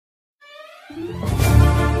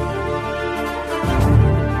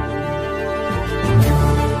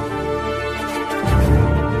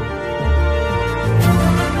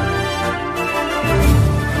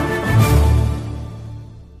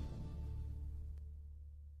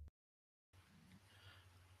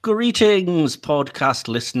Greetings, podcast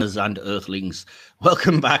listeners and earthlings.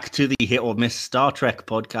 Welcome back to the Hit or Miss Star Trek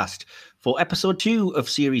podcast for episode 2 of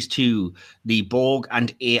series 2, the Borg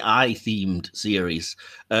and AI themed series.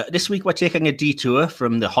 This week we're taking a detour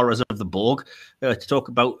from the horrors of the Borg to talk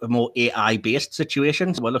about a more AI-based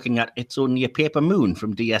situation. So we're looking at It's Only a Paper Moon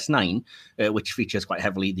from DS9, which features quite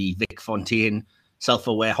heavily the Vic Fontaine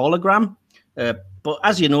self-aware hologram. But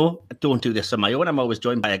as you know, I don't do this on my own. I'm always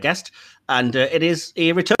joined by a guest, and it is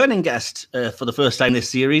a returning guest for the first time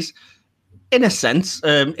this series. In a sense,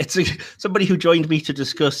 it's somebody who joined me to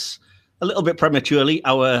discuss a little bit prematurely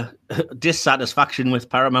our dissatisfaction with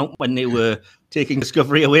Paramount when they were taking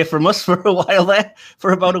Discovery away from us for a while there,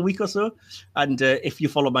 for about a week or so. And if you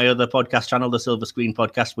follow my other podcast channel, the Silver Screen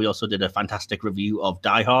Podcast, we also did a fantastic review of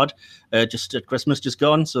Die Hard just at Christmas just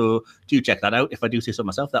gone. So do check that out. If I do say so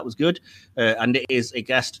myself, that was good. And it is a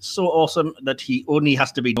guest so awesome that he only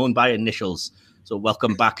has to be known by initials. So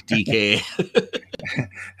welcome back, DK.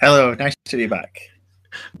 Hello, nice to be back.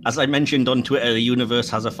 As I mentioned on Twitter, the universe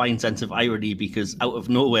has a fine sense of irony because out of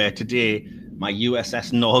nowhere today, my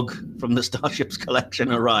USS Nog from the Starships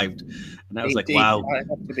collection arrived. And I was like, wow. I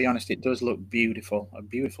have to be honest, it does look beautiful. A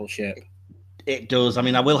beautiful ship. It does. I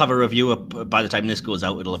mean, I will have a review up by the time this goes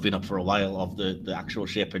out. It'll have been up for a while of the actual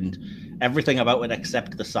ship, and everything about it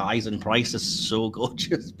except the size and price is so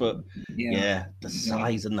gorgeous. But yeah the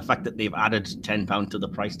size and the fact that they've added £10 to the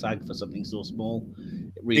price tag for something so small,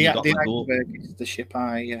 it really got my goal. Is the ship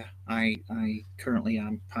I currently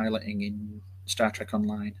am piloting in Star Trek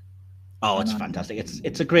Online. Oh, it's fantastic.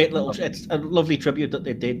 It's a great little, it's a lovely tribute that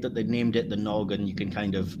they did, that they named it the Nog, and you can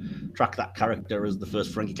kind of track that character as the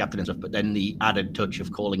first Ferengi captain and stuff, but then the added touch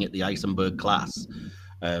of calling it the Eisenberg class.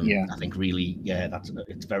 I think really,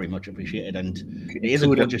 it's very much appreciated, and it is a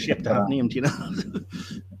gorgeous ship to have named, you know.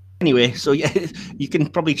 Anyway, so yeah, you can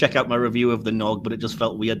probably check out my review of the Nog, but it just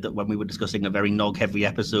felt weird that when we were discussing a very Nog-heavy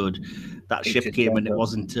episode, that ship came and it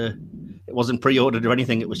wasn't pre-ordered or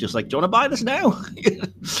anything. It was just like, do you want to buy this now?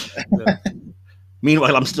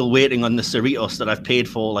 Meanwhile, I'm still waiting on the Cerritos that I've paid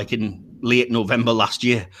for like in late November last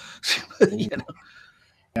year. You know?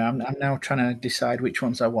 Yeah, I'm now trying to decide which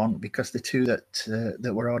ones I want, because the two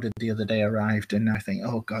that were ordered the other day arrived, and I think,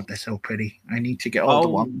 oh God, they're so pretty. I need to get all the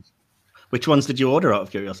ones. Which ones did you order, out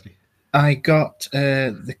of curiosity? I got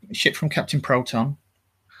the ship from Captain Proton.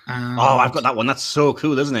 I've got that one. That's so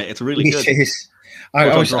cool, isn't it? It's really good. It is.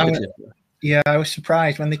 I was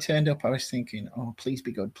surprised when they turned up. I was thinking, oh, please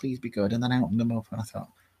be good, please be good. And then I opened them up and I thought,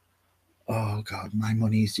 oh God, my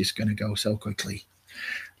money is just going to go so quickly.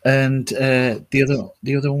 And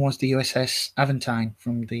the other one was the USS Aventine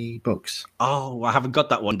from the books. Oh, I haven't got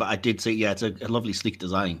that one, but I did see. Yeah, it's a lovely, sleek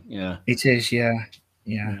design. Yeah, it is. Yeah.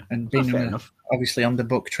 And being obviously on the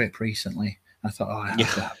book trip recently, I thought, I have to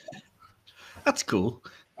have that. That's cool.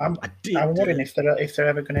 I'm wondering if they're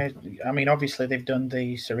ever going to. I mean, obviously they've done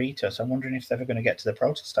the Cerritos. I'm wondering if they're ever going to get to the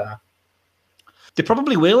Protostar. They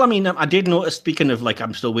probably will. I mean, I did notice, speaking of, like,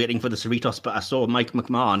 I'm still waiting for the Cerritos, but I saw Mike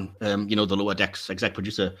McMahon, the Lower Decks exec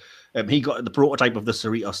producer. He got the prototype of the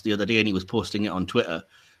Cerritos the other day, and he was posting it on Twitter.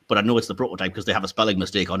 But I know it's the prototype because they have a spelling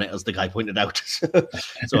mistake on it, as the guy pointed out.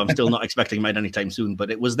 So I'm still not expecting mine anytime soon. But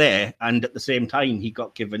it was there, and at the same time, he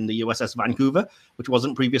got given the USS Vancouver, which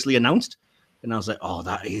wasn't previously announced. And I was like, oh,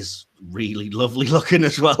 that is really lovely looking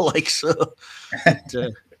as well. Like, so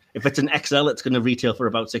if it's an XL, it's going to retail for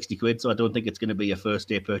about 60 quid. So I don't think it's going to be a first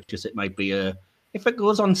day purchase. It might be if it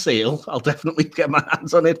goes on sale, I'll definitely get my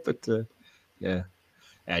hands on it. But yeah.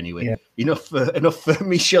 Anyway, enough for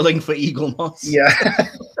me shilling for Eagle Moss. Yeah.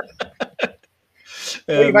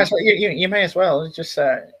 You may as well just,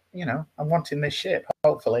 I'm wanting this ship.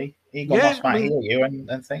 Hopefully, Eagle Moss might hear you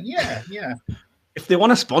and think, yeah. If they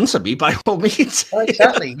want to sponsor me, by all means. Well,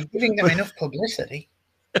 exactly. You're giving them enough publicity.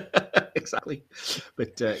 Exactly.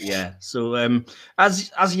 But so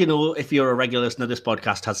as you know, if you're a regular listener, this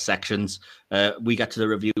podcast has sections. We get to the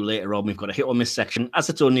review later on. We've got a hit or miss section. As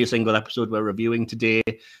it's only a single episode we're reviewing today,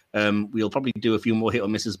 we'll probably do a few more hit or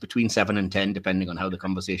misses between 7 and 10, depending on how the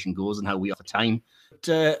conversation goes and how we offer time.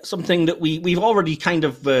 But, something that we've already kind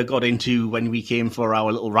of got into when we came for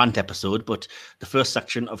our little rant episode, but the first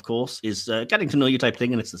section, of course, is getting to know you type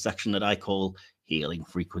thing, and it's the section that I call Hailing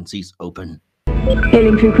Frequencies Open.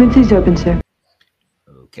 Hailing frequencies open, sir.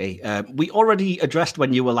 Okay. We already addressed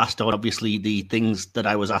when you were last on, obviously, the things that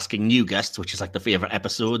I was asking new guests, which is like the favorite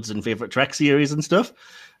episodes and favorite Trek series and stuff.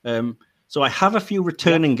 So So I have a few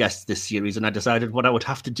returning guests this series, and I decided what I would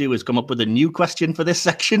have to do is come up with a new question for this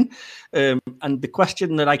section. And the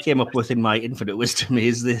question that I came up with in my infinite wisdom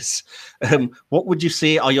is this. What would you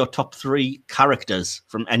say are your top 3 characters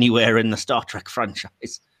from anywhere in the Star Trek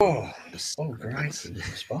franchise? Great.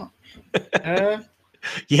 Spot.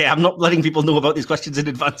 Yeah, I'm not letting people know about these questions in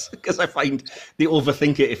advance because I find they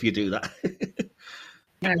overthink it if you do that.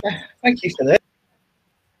 Thank you for that.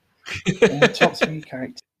 Top 3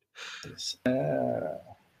 characters.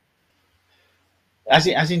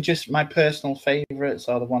 As in just my personal favourites,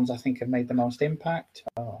 or the ones I think have made the most impact?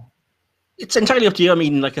 Or... It's entirely up to you. I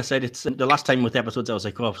mean, like I said, it's the last time with the episodes, I was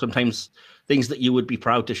like, oh, sometimes things that you would be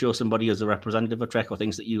proud to show somebody as a representative of Trek, or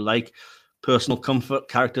things that you like, personal comfort,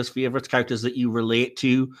 characters, favourites, characters that you relate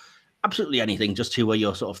to, absolutely anything. Just who are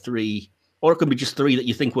your sort of 3, or it could be just 3 that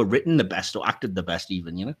you think were written the best or acted the best,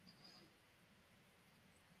 even, you know?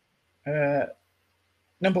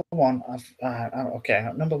 Number 1,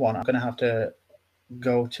 number 1, I'm going to have to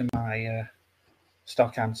go to my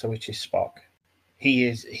stock answer, which is Spock. He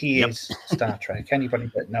is Star Trek.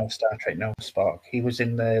 Anybody that knows Star Trek knows Spock. He was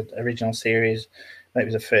in the original series. That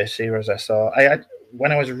was the first series I saw.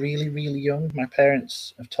 When I was really, really young, my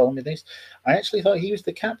parents have told me this. I actually thought he was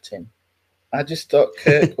the captain. I just thought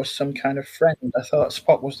Kirk was some kind of friend. I thought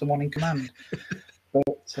Spock was the one in command.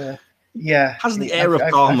 But yeah, has the air of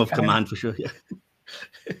calm of command for sure. Yeah.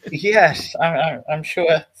 Yes, I'm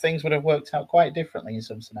sure things would have worked out quite differently in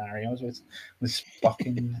some scenarios with Spock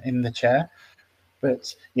in the chair.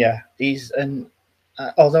 But yeah,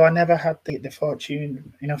 although I never had the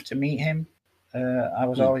fortune enough to meet him, I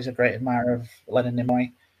was always a great admirer of Leonard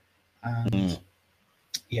Nimoy, and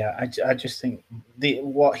yeah, I just think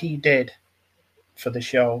what he did for the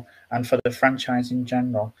show and for the franchise in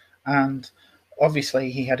general, and obviously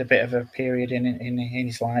he had a bit of a period in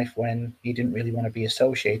his life when he didn't really want to be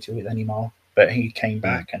associated with anymore, but he came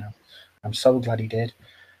back, and I'm so glad he did.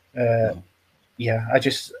 Yeah,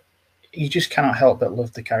 you just cannot help but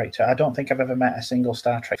love the character. I don't think I've ever met a single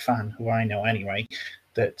Star Trek fan, who I know anyway,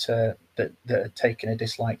 that had taken a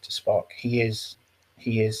dislike to Spock. He is,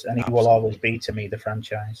 and he will always be to me the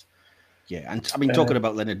franchise. Yeah, and I mean, talking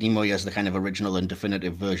about Leonard Nimoy as the kind of original and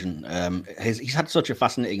definitive version, he's had such a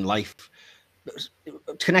fascinating life,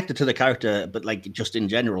 connected to the character, but like just in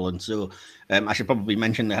general. And so I should probably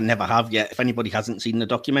mention that I never have yet. If anybody hasn't seen the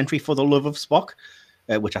documentary For the Love of Spock,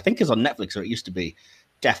 which I think is on Netflix, or it used to be,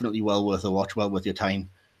 definitely well worth a watch, well worth your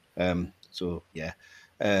time. So yeah.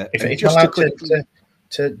 If it's allowed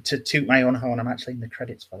to toot my own horn, I'm actually in the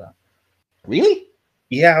credits for that. Really?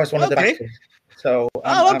 Yeah, I was one of the backers. So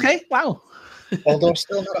okay. Wow. Although I've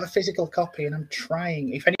still not got a physical copy, and I'm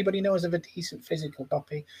trying. If anybody knows of a decent physical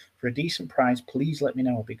copy for a decent price, please let me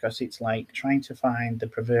know, because it's like trying to find the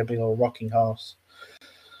proverbial rocking horse.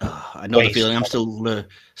 I know the feeling. I'm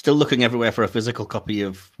still looking everywhere for a physical copy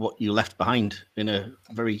of What You Left Behind in a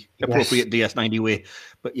very appropriate DS90 way.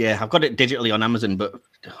 But yeah, I've got it digitally on Amazon, but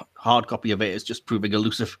hard copy of it is just proving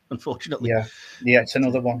elusive, unfortunately. Yeah, it's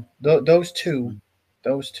another one. Those two,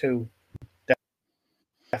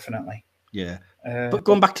 definitely. Yeah. But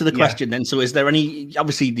going back to the question then, so is there any,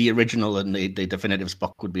 obviously the original and the definitive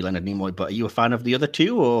Spock would be Leonard Nimoy, but are you a fan of the other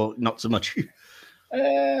two or not so much?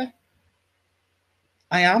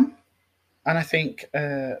 I am, and I think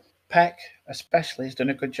Peck especially has done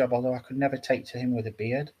a good job, although I could never take to him with a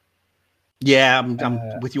beard. Yeah,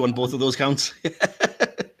 I'm with you on both of those counts.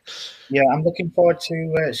 Yeah, I'm looking forward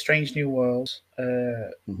to Strange New Worlds,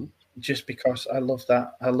 just because I love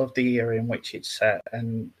that. I love the era in which it's set,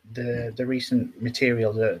 and the recent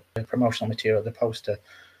material, the promotional material, the poster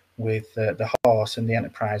with the horse and the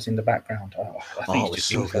Enterprise in the background. I think it's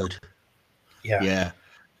so good. Yeah.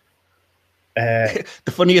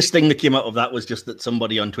 The funniest thing that came out of that was just that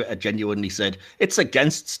somebody on Twitter genuinely said it's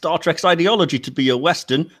against Star Trek's ideology to be a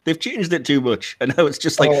Western. They've changed it too much, and now it's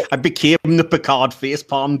just like I became the Picard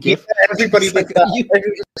facepalm gif. Yeah, everybody did that.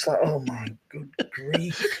 Everybody's like, "Oh my good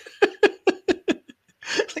grief!"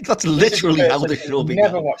 Like that's literally how the show began.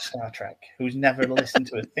 Never watched Star Trek, who's never listened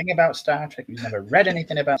to a thing about Star Trek, who's never read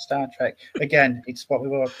anything about Star Trek. Again, it's what we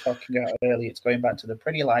were talking about earlier. It's going back to the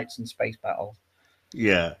pretty lights and space battles.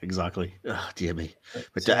 Yeah, exactly. Oh, dear me.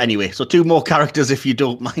 But anyway, so 2 more characters if you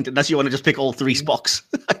don't mind, unless you want to just pick all 3 Spocks,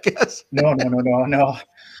 I guess. No.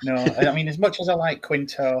 I mean, as much as I like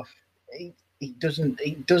Quinto, he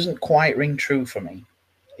doesn't quite ring true for me.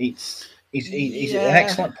 He's an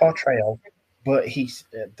excellent portrayal, but he's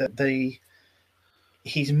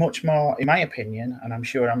much more, in my opinion, and I'm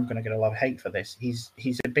sure I'm going to get a lot of hate for this. He's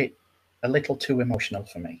a little too emotional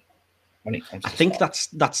for me. When it comes to I think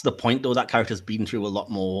that's the point, though. That character's been through a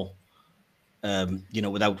lot more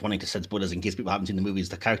without wanting to set spoilers in case people haven't seen the movies,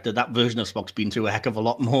 that version of Spock's been through a heck of a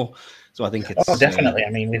lot more. So I think it's definitely. I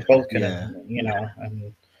mean, with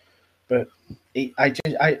Vulcan, but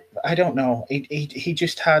I don't know. He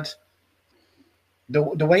just had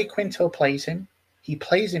the way Quinto plays him. He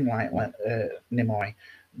plays him like Nimoy,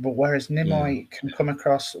 but whereas Nimoy can come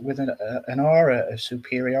across with an aura of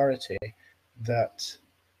superiority that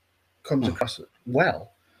comes across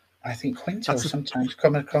well, I think Quinto sometimes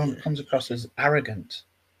comes across as arrogant.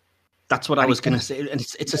 That's what I was going to say, and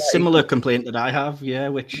it's a similar complaint that I have. Yeah,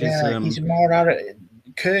 which is he's more arrogant.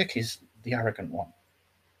 Kirk is the arrogant one.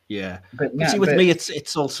 Yeah, but see, with me,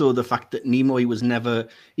 it's also the fact that Nimoy was never,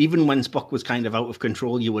 even when Spock was kind of out of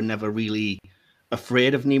control, you were never really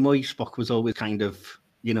afraid of Nimoy. Spock was always kind of,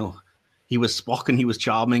 he was Spock and he was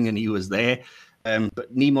charming and he was there.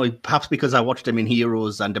 But Nimoy, perhaps because I watched him in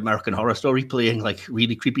Heroes and American Horror Story playing like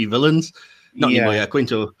really creepy villains, Nimoy,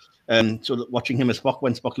 Quinto. So watching him as Spock,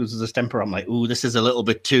 when Spock loses his temper, I'm like, ooh, this is a little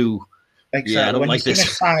bit too. Exactly. Yeah, I don't when like you this. see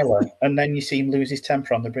him silent and then you see him lose his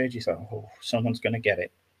temper on the bridge, you thought, oh, someone's going to get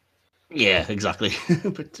it. Yeah, exactly.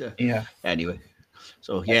 But yeah. Anyway,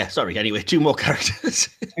 so yeah, sorry. Anyway, 2 more characters.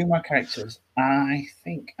 2 more characters. I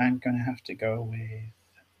think I'm going to have to go with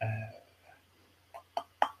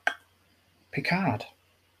Picard.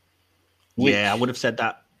 Yeah, I would have said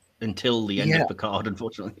that until the end of Picard,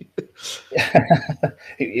 unfortunately.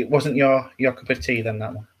 It wasn't your cup of tea then,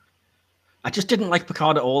 that one. I just didn't like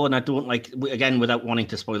Picard at all, and I don't like, again, without wanting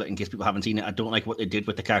to spoil it in case people haven't seen it, I don't like what they did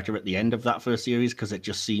with the character at the end of that first series, because it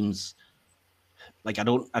just seems like I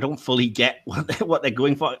don't fully get what they're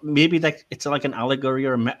going for. Maybe it's like an allegory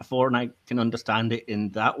or a metaphor, and I can understand it in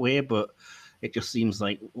that way, but it just seems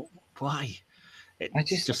like, why? It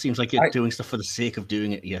just seems like you're doing stuff for the sake of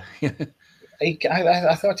doing it. Yeah.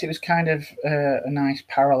 I thought it was kind of a nice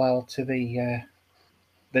parallel to the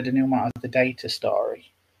denouement of the Data story.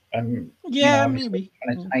 Maybe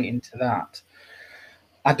kind of tie into that.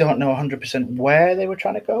 I don't know 100% where they were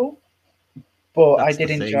trying to go, but I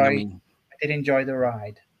did enjoy the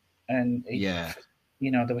ride, and there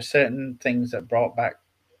were certain things that brought back,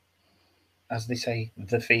 as they say,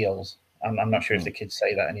 the feels. I'm not sure if the kids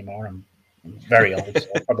say that anymore. I'm very old,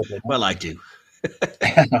 so probably not. Well, I do.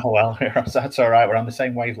 Well, that's all right. We're on the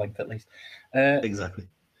same wavelength at least. Exactly.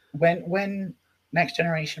 When Next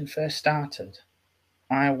Generation first started,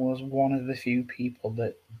 I was one of the few people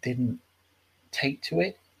that didn't take to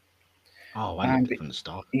it. Oh, I loved it from the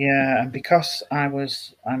start. Yeah, and because I'm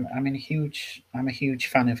a huge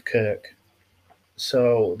fan of Kirk,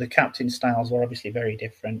 so the captain styles were obviously very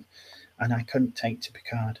different, and I couldn't take to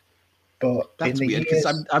Picard. But that's weird, because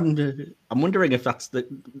I'm wondering if that's the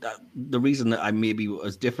reason that I maybe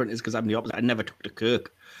was different is because I'm the opposite. I never took to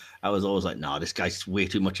Kirk. I was always like, no, this guy's way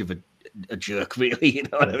too much of a jerk, really. You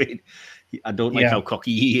know what I mean? I don't like how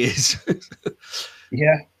cocky he is.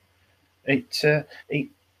 Yeah, he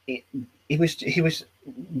was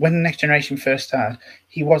when the Next Generation first started.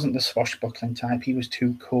 He wasn't the swashbuckling type. He was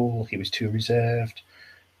too cool. He was too reserved.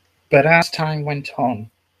 But as time went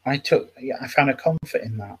on, I found a comfort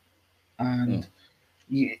in that. And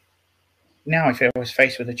now, if I was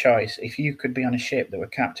faced with a choice, if you could be on a ship that were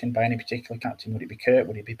captained by any particular captain, would it be Kirk?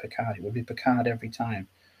 Would it be Picard? It would be Picard every time,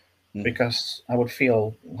 because I would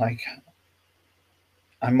feel like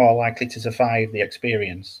I'm more likely to survive the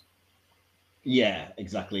experience. Yeah,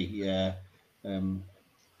 exactly. Yeah.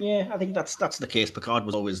 I think that's the case. Picard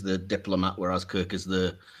was always the diplomat, whereas Kirk is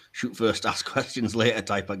the shoot first, ask questions later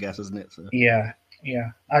type, I guess, isn't it? So. Yeah.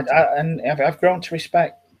 And I've grown to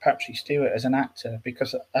respect Patrick Stewart as an actor,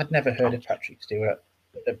 because I'd never heard of Patrick Stewart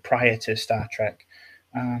prior to Star Trek,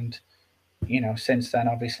 and since then,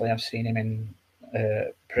 obviously, I've seen him in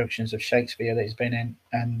productions of Shakespeare that he's been in,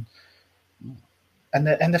 and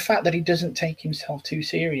the fact that he doesn't take himself too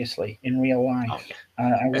seriously in real life,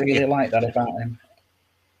 I really like that about him.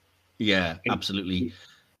 Yeah, absolutely.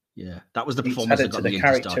 Yeah, that was the performance that got the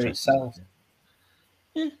character itself.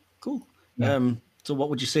 Yeah, cool. Yeah. So,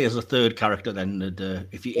 what would you say as a third character then?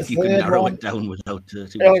 If you could narrow it down without too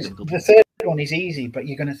much difficulty? The third one is easy, but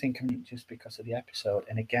you're going to think of it just because of the episode.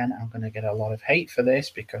 And again, I'm going to get a lot of hate for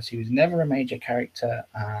this because he was never a major character,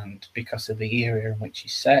 and because of the era in which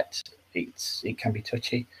he's set, it can be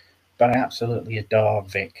touchy. But I absolutely adore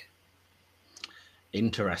Vic.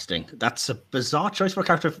 Interesting. That's a bizarre choice for a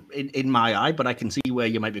character in my eye, but I can see where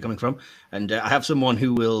you might be coming from. And I have someone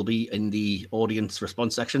who will be in the audience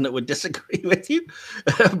response section that would disagree with you.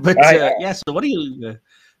 But so what do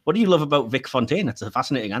you love about Vic Fontaine? It's a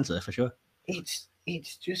fascinating answer for sure. It's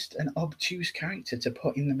just an obtuse character to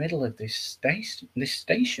put in the middle of this station.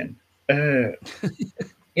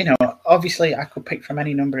 obviously I could pick from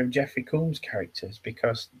any number of Jeffrey Combs characters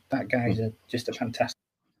because that guy's just a fantastic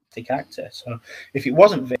actor. So if it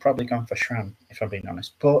wasn't Vic, I'd probably gone for Shran, if I'm being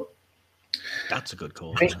honest. But that's a good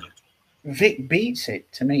call. Vic beats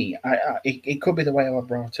it to me. It could be the way I was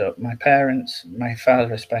brought up. My parents, my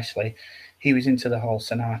father especially, he was into the whole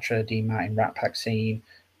Sinatra, Dean Martin, Rat Pack scene.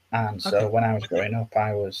 And so when I was growing up,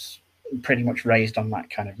 I was pretty much raised on that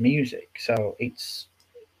kind of music. So it's,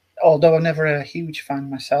 although I'm never a huge fan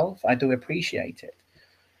myself, I do appreciate it.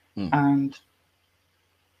 And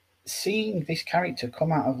seeing this character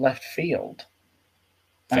come out of left field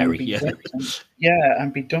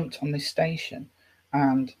and be dumped on this station,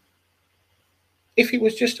 and if it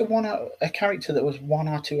was just a character that was 1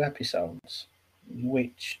 or 2 episodes,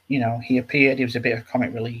 which, you know, he appeared, he was a bit of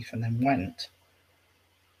comic relief and then went,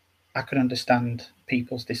 I could understand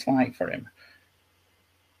people's dislike for him.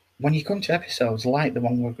 When you come to episodes like the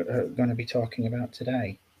one we're going to be talking about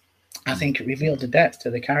today, I think it revealed a depth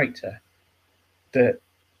to the character that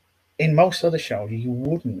in most other shows you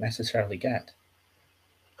wouldn't necessarily get.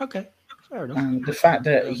 Okay, fair enough. And the fact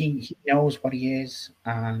that he knows what he is,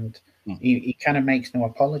 and he kind of makes no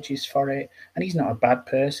apologies for it, and he's not a bad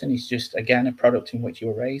person. He's just, again, a product in which you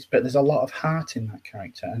were raised. But there's a lot of heart in that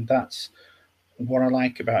character, and that's what I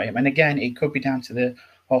like about him. And again, it could be down to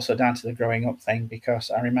the growing up thing, because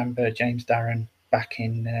I remember James Darren back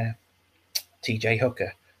in T.J.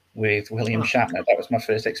 Hooker with William Shatner. That was my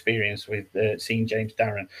first experience with seeing James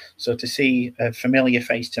Darren. So to see a familiar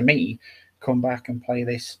face to me come back and play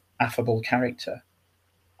this affable character,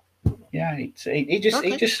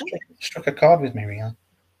 it just struck a chord with me, really.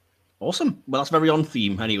 Awesome. Well, that's very on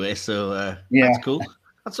theme anyway, so that's cool.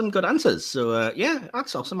 That's some good answers. So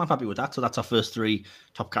that's awesome. I'm happy with that. So that's our first 3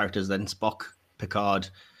 top characters then: Spock, Picard,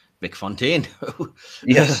 Vic Fontaine.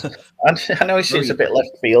 Yes. And I know it seems a bit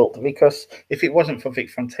left field, because if it wasn't for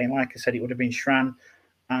Vic Fontaine, like I said, it would have been Shran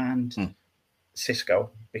and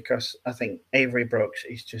Cisco, because I think Avery Brooks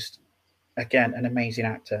is just, again, an amazing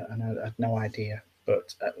actor, and I had no idea.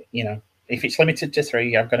 But you know, if it's limited to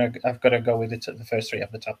 3, I've got to go with the first 3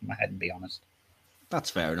 off the top of my head and be honest. That's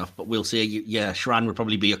fair enough, but we'll see. Shran would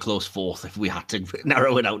probably be a close 4th if we had to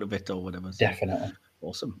narrow it out a bit or whatever. So. Definitely.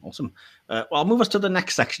 Awesome. Well, I'll move us to the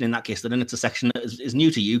next section in that case. Then it's a section that is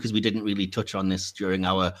new to you, because we didn't really touch on this during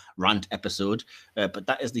our rant episode. But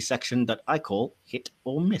that is the section that I call Hit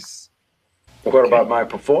or Miss. What about my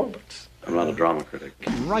performance? I'm not a drama critic.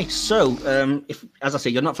 Right. So, if, as I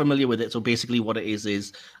say, you're not familiar with it, so basically what it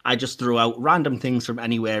is I just throw out random things from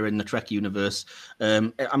anywhere in the Trek universe.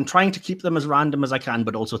 I'm trying to keep them as random as I can,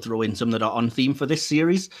 but also throw in some that are on theme for this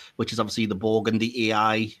series, which is obviously the Borg and the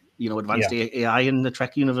AI, advanced AI in the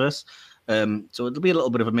Trek universe. So it'll be a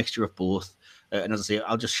little bit of a mixture of both. And as I say,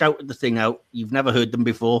 I'll just shout the thing out. You've never heard them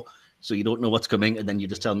before, so you don't know what's coming, and then you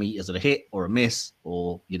just tell me, is it a hit or a miss,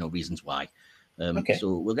 or reasons why.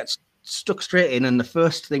 So we'll get stuck straight in, and the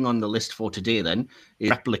first thing on the list for today then is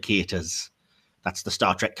replicators. That's the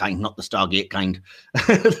Star Trek kind, not the Stargate kind.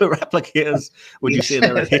 The replicators, would you say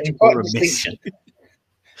they're a hit or a miss?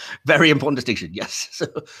 Very important distinction, yes.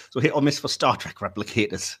 So hit or miss for Star Trek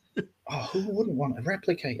replicators. Oh, who wouldn't want a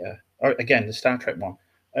replicator? Or, again, the Star Trek one.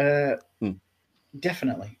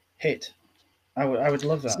 Definitely hit. I would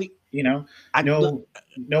love that. No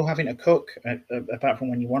having to cook apart from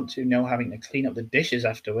when you want to. No having to clean up the dishes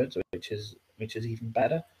afterwards, which is even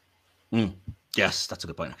better. Yes, that's a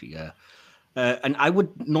good point. Actually, yeah. And I would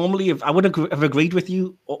have agreed with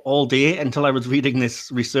you all day until I was reading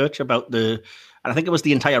this research about and I think it was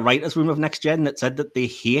the entire writers' room of Next Gen that said that they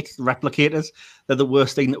hate replicators. They're the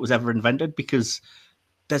worst thing that was ever invented, because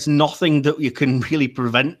there's nothing that you can really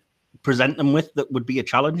present them with that would be a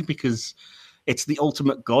challenge, because it's the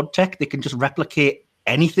ultimate god tech. They can just replicate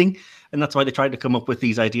anything. And that's why they tried to come up with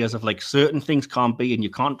these ideas of like certain things can't be, and you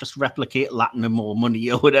can't just replicate latinum or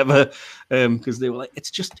money or whatever. Because they were like,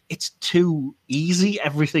 it's too easy.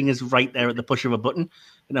 Everything is right there at the push of a button.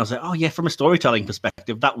 And I was like, oh yeah, from a storytelling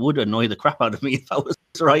perspective, that would annoy the crap out of me if I was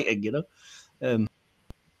writing, it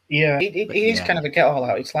is kind of a get all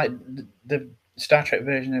out. It's like the Star Trek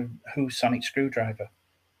version of Who's Sonic Screwdriver.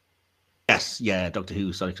 Yes, yeah, Doctor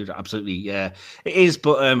Who, Sonic Screwdriver, absolutely, yeah, it is.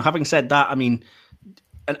 But having said that, I mean,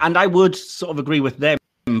 and I would sort of agree with them,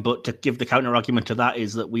 but to give the counter argument to that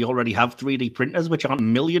is that we already have 3D printers, which aren't a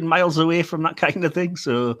million miles away from that kind of thing.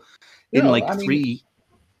 So, I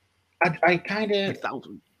kind of,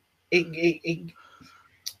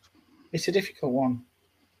 it's a difficult one.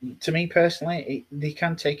 To me personally, they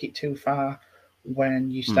can take it too far when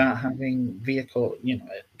you start having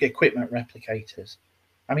equipment replicators.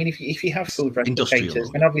 I mean, if you have food replicators,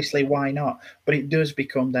 then obviously why not? But it does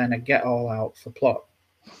become then a get all out for plot.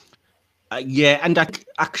 Yeah, and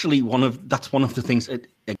actually that's one of the things.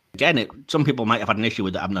 Again, some people might have had an issue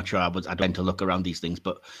with it. I'm not sure. I went to look around these things,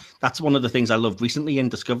 but that's one of the things I loved recently in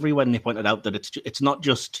Discovery when they pointed out that it's not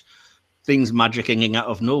just things magicking out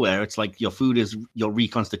of nowhere. It's like your food is your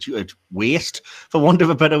reconstituted waste, for want of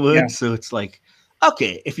a better word. Yeah. So it's like,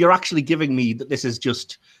 okay, if you're actually giving me that this is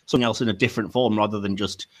just something else in a different form rather than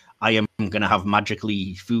just I am going to have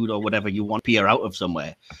magically food or whatever you want appear out of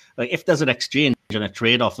somewhere. Like if there's an exchange and a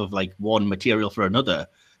trade-off of like one material for another,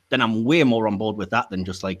 then I'm way more on board with that than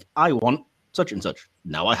just like I want such and such.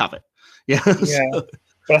 Now I have it. Yeah. Yeah.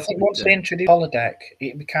 But I think once they introduced holodeck,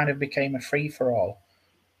 it kind of became a free-for-all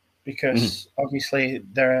because obviously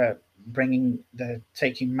they're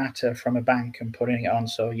taking matter from a bank and putting it on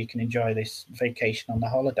so you can enjoy this vacation on the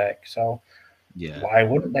holodeck. So why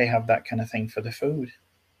wouldn't they have that kind of thing for the food?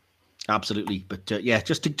 Absolutely. But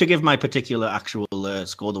just to give my particular actual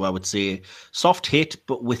score, though, I would say soft hit,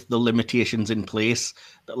 but with the limitations in place.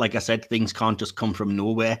 Like I said, things can't just come from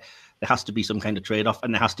nowhere. There has to be some kind of trade-off,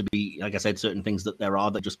 and there has to be, like I said, certain things that there are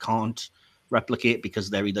that just can't replicate because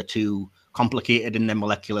they're either too complicated in their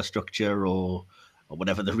molecular structure or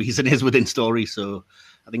whatever the reason is within story. So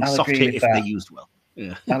I think soft hit if they're used well.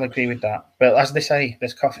 Yeah. I'll agree with that. But as they say,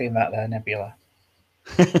 there's coffee in that there, Nebula.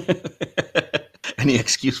 Any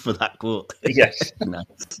excuse for that quote? Yes.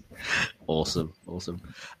 Nice. Awesome.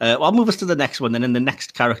 Well, I'll move us to the next one then. And the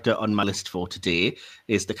next character on my list for today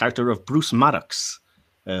is the character of Bruce Maddox.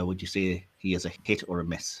 Would you say he is a hit or a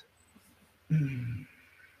miss?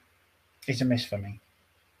 He's a miss for me.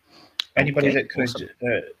 Anybody that could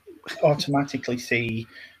automatically see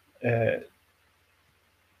an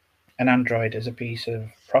android as a piece of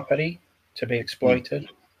property to be exploited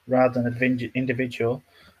rather than an individual,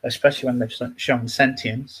 especially when they've shown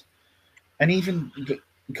sentience, and even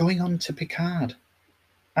going on to Picard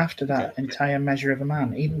after that entire Measure of a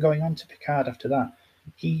Man, even going on to Picard after that,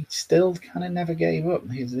 he still kind of never gave up.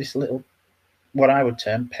 He's this little, what I would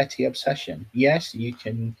term, petty obsession. Yes, you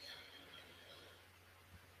can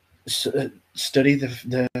study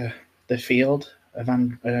the field of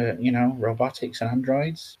robotics and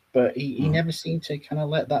androids, but he never seemed to kind of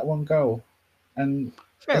let that one go. And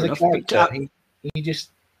as a character, he just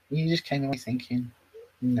came away thinking,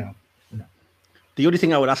 no. The only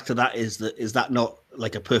thing I would ask to that is that not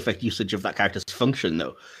like a perfect usage of that character's function,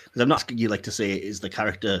 though? Because I'm not asking you like to say is the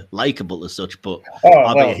character likable as such, but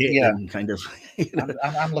are they a hit kind of?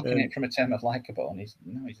 I'm looking at it from a term of likable, and he's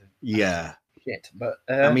a shit. But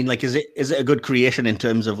I mean, like, is it a good creation in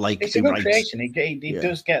terms of like? It's a good creation. He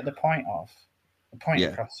does get the point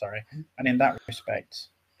across. Sorry, and in that respect,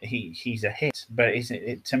 he's a hit. But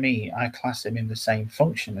to me, I class him in the same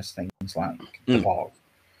function as things like the Borg.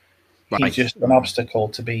 He's just an obstacle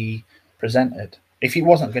to be presented. If he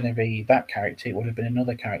wasn't going to be that character, it would have been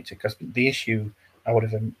another character. Because the issue I would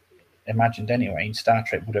have imagined anyway in Star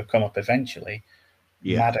Trek would have come up eventually.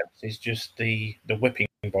 Maddox is just the whipping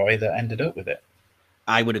boy that ended up with it.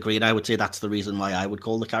 I would agree, and I would say that's the reason why I would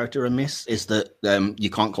call the character a miss, is that you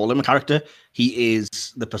can't call him a character. He is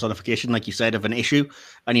the personification, like you said, of an issue,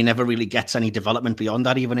 and he never really gets any development beyond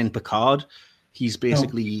that, even in Picard. He's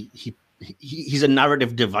basically, he's a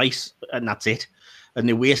narrative device, and that's it. And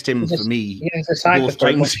they waste him, for me, he's a side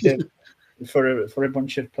for a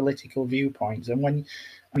bunch of political viewpoints. And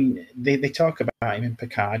they talk about him in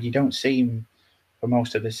Picard, you don't see him for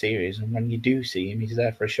most of the series, and when you do see him, he's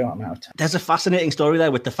there for a short amount of time. There's a fascinating story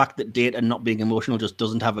there with the fact that Data not being emotional just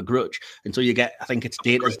doesn't have a grudge, and so you get, I think it's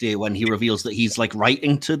Data's day when he reveals that he's like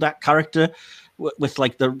writing to that character with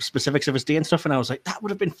like the specifics of his day and stuff, and I was like, that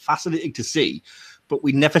would have been fascinating to see, but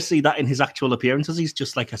we never see that in his actual appearances. He's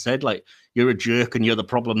just, like I said, like, you're a jerk and you're the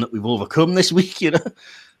problem that we've overcome this week, you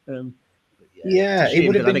know. It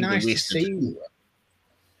would have been nice to see.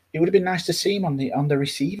 It would have been nice to see him on the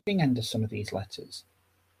receiving end of some of these letters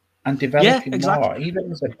and develop him more,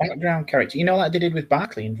 even as a background character. You know, like they did with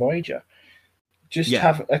Barclay in Voyager. Just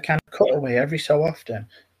have a kind of cutaway every so often.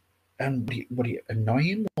 And would it annoy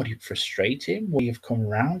him? Would it frustrate him? Would he have come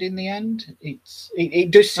round in the end?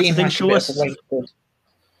 It does seem like a bit of a wasted.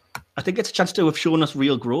 I think it's a chance to have shown us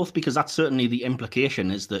real growth, because that's certainly the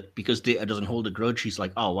implication, is that because Data doesn't hold a grudge, he's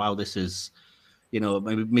like, oh, wow, this is... You know,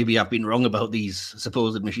 maybe I've been wrong about these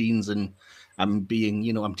supposed machines, and I'm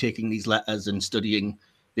taking these letters and studying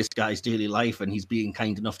this guy's daily life, and he's being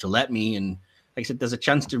kind enough to let me. And like I said, there's a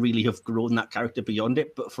chance to really have grown that character beyond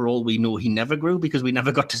it. But for all we know, he never grew because we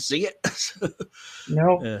never got to see it.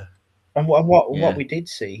 No. And what we did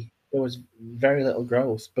see, there was very little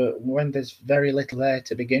growth. But when there's very little there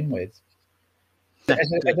to begin with,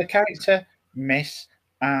 as a character, miss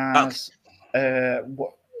as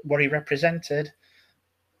what he represented.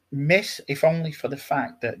 miss, if only for the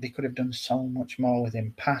fact that they could have done so much more with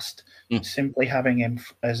him past simply having him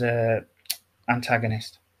as a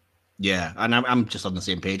antagonist. Yeah, and I'm just on the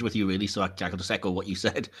same page with you, really, so I can just echo what you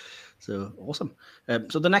said. So awesome.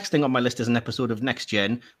 So the next thing on my list is an episode of Next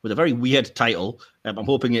Gen with a very weird title. I'm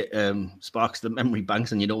hoping it sparks the memory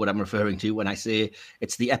banks, and you know what I'm referring to when I say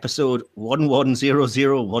it's the episode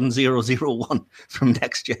 11001001 from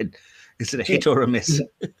Next Gen. Is it a hit or a miss?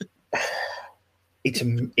 It's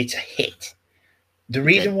a hit. The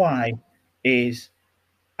reason why is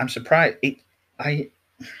I'm surprised.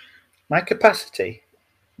 My capacity,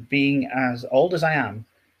 being as old as I am,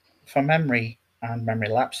 for memory and memory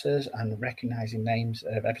lapses and recognizing names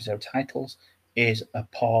of episode titles is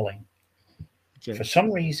appalling. Okay. For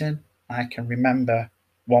some reason, I can remember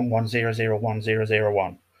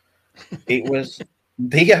 11001001. It was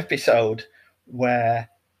the episode where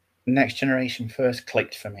Next Generation first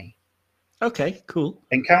clicked for me. Okay, cool.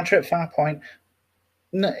 Encounter at Farpoint,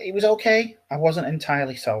 no, it was okay. I wasn't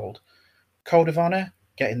entirely sold. Code of Honor,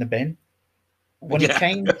 get in the bin. When it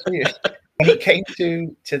came to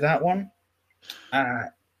that one,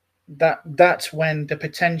 that's when the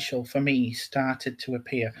potential for me started to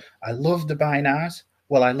appear. I loved the Binars.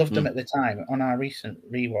 Well, I loved them at the time. On our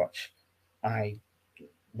recent rewatch, I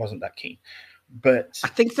wasn't that keen. But I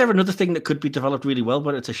think they're another thing that could be developed really well,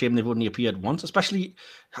 but it's a shame they've only appeared once, especially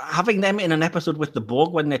having them in an episode with the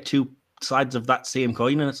Borg when they're two sides of that same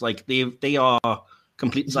coin, and it's like they are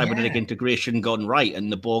complete cybernetic integration gone right, and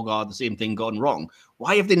the Borg are the same thing gone wrong.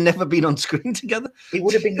 Why have they never been on screen together? It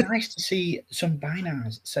would have been nice to see some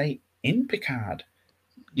Binars, say, in Picard.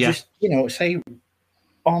 Yeah. Just, say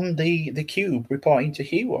on the cube reporting to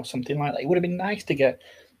Hugh or something like that. It would have been nice to get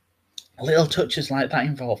little touches like that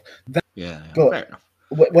involved. But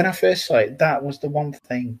when I first saw it, that was the one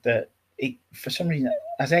thing that, for some reason,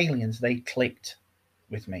 as aliens, they clicked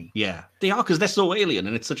with me. Yeah, they are, because they're so alien,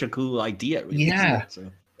 and it's such a cool idea. Really, yeah,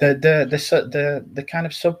 so. the kind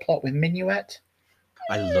of subplot with Minuet.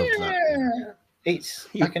 I love that. I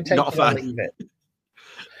can take it or leave it.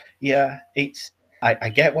 Yeah, I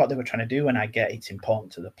get what they were trying to do, and I get it's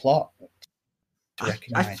important to the plot.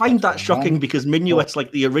 I find that shocking because Minuet's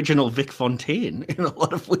like the original Vic Fontaine in a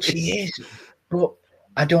lot of ways. She is, but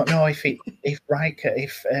I don't know if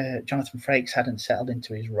Jonathan Frakes hadn't settled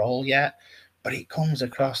into his role yet, but it comes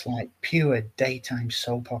across like pure daytime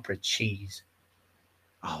soap opera cheese.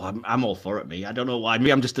 Oh, I'm all for it, me. I don't know why.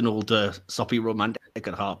 Me, I'm just an old soppy romantic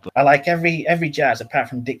at heart. But... I like every jazz apart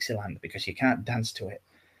from Dixieland because you can't dance to it.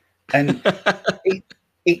 And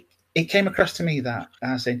it came across to me that,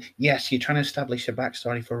 as in, yes, you're trying to establish a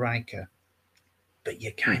backstory for Riker, but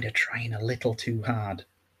you're kind of trying a little too hard.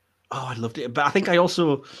 Oh, I loved it. But I think I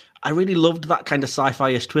really loved that kind of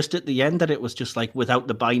sci-fi-ish twist at the end, that it was just like without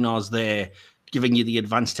the Binars there giving you the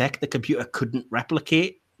advanced tech, the computer couldn't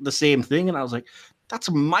replicate the same thing. And I was like, that's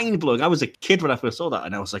mind-blowing. I was a kid when I first saw that,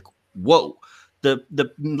 and I was like, whoa. The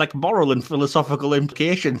like moral and philosophical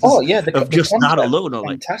implications of just that alone are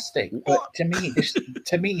fantastic. Like, but to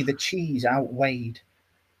me, the cheese outweighed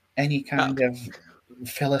any kind of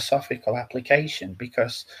philosophical application,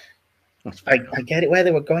 because I get it where they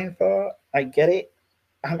were going for. I get it.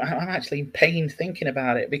 I'm actually in pain thinking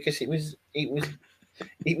about it, because it was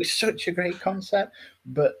such a great concept,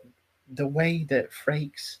 but the way that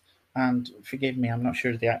Frakes, and forgive me, I'm not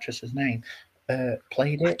sure of the actress's name,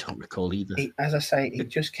 played it. I don't recall either. As I say, it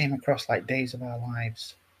just came across like Days of Our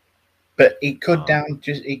Lives. But it could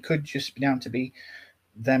just be down to be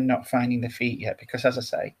them not finding their feet yet, because, as I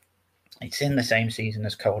say, it's in the same season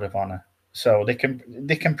as Code of Honor, so they can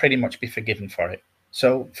pretty much be forgiven for it.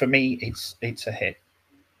 So for me, it's a hit.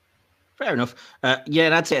 Fair enough. Yeah,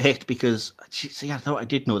 that's a hit because I thought I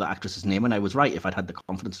did know that actress's name, and I was right if I'd had the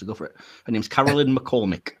confidence to go for it. Her name's Carolyn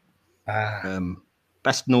McCormick.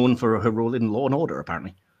 Best known for her role in Law and Order,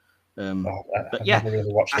 apparently. But yeah, never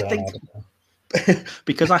really watched I think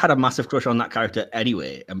because I had a massive crush on that character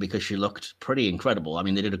anyway, and because she looked pretty incredible. I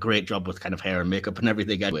mean, they did a great job with kind of hair and makeup and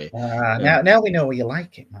everything anyway. Now we know where you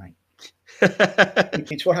like it, Mike.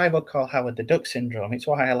 It's what I would call Howard the Duck syndrome. It's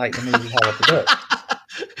why I like the movie Howard the Duck.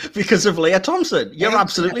 Because of Leah Thompson. You're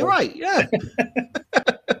absolutely right. Yeah.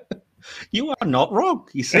 You are not wrong.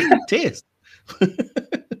 You see, taste.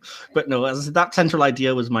 But no, that central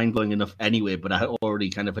idea was mind-blowing enough anyway, but I had already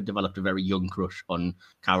kind of developed a very young crush on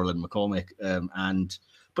Carolyn McCormick.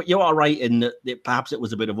 But you are right in that perhaps it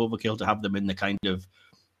was a bit of overkill to have them in the kind of,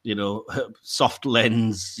 soft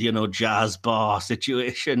lens, jazz bar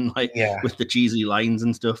situation, with the cheesy lines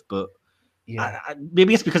and stuff. But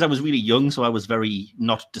maybe it's because I was really young, so I was very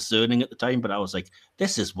not discerning at the time, but I was like,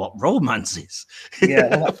 this is what romance is.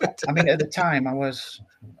 Yeah, well, I mean, at the time I was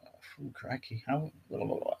crikey.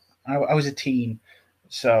 I was a teen,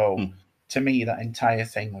 so to me, that entire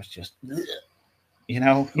thing was just, you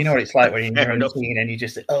know what it's like when you're a teen and you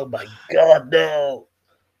just say, oh my God, no.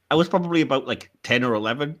 I was probably about like 10 or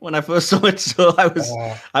 11 when I first saw it. So I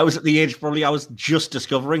was at the age probably I was just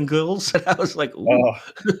discovering girls. And I was like, ooh,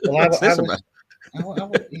 what's this about?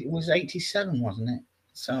 It was 87, wasn't it?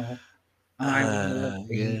 So I would have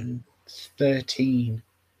been 13.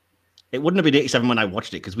 It wouldn't have been 87 when I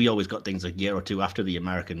watched it because we always got things a year or two after the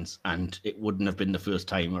Americans. And it wouldn't have been the first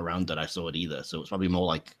time around that I saw it either. So it's probably more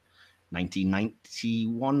like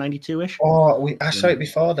 1991, 92-ish. Oh, I saw it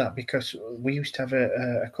before that because we used to have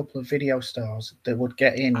a couple of video stores that would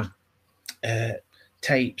get in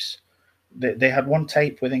tapes. They had one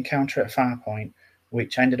tape with Encounter at Farpoint,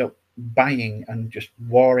 which I ended up buying and just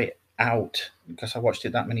wore it out because I watched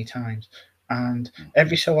it that many times. And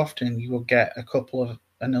every so often you would get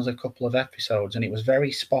another couple of episodes, and it was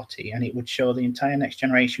very spotty, and it would show the entire Next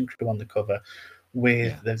Generation crew on the cover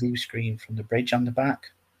with the view screen from the bridge on the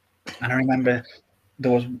back. And I remember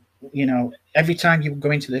there was, every time you would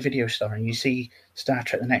go into the video store and you see Star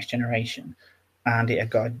Trek The Next Generation and it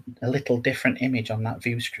had got a little different image on that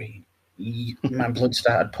view screen, my blood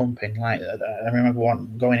started pumping. Like, I remember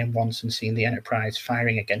going in once and seeing the Enterprise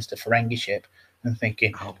firing against a Ferengi ship and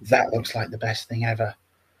thinking, that looks like the best thing ever.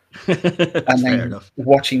 And then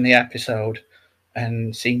watching the episode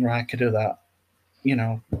and seeing Riker do that,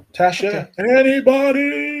 Tasha,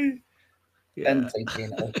 anybody? And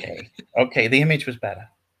thinking, okay, the image was better.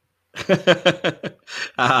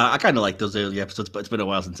 I kind of like those early episodes, but it's been a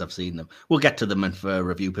while since I've seen them. We'll get to them and for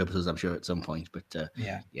review purposes, I'm sure, at some point. But as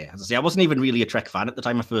I say, I wasn't even really a Trek fan at the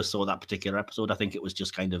time I first saw that particular episode. I think it was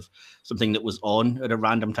just kind of something that was on at a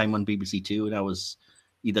random time on BBC Two, and I was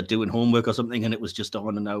either doing homework or something, and it was just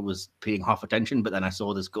on, and I was paying half attention. But then I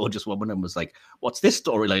saw this gorgeous woman and was like, "What's this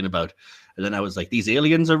storyline about?" And then I was like, "These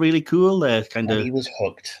aliens are really cool. They're kind of." He was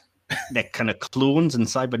hooked. They're kind of clones and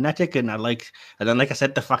cybernetic, and then like I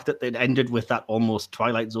said, the fact that it ended with that almost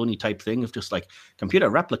Twilight Zone-y type thing of just like computer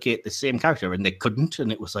replicate the same character, and they couldn't,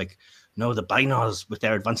 and it was like, no, the Binars with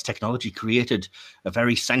their advanced technology created a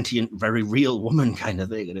very sentient, very real woman kind of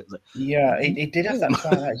thing, and it was like, it did have that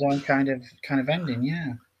Twilight Zone kind of ending,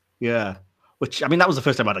 yeah. Which I mean, that was the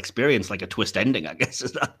first time I'd experienced like a twist ending, I guess,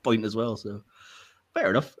 at that point as well. So.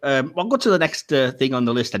 Fair enough. I'll go to the next thing on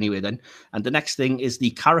the list anyway then. And the next thing is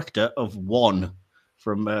the character of Juan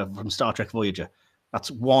from Star Trek Voyager. That's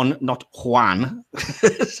Juan, not Juan.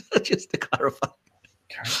 Just to clarify.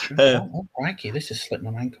 Crikey, this has slipped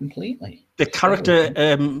my mind completely. The character,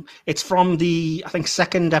 it's from the, I think,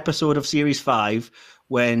 second episode of Series 5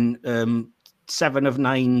 when 7 of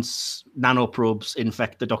 9's nanoprobes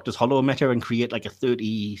infect the Doctor's holometer and create like a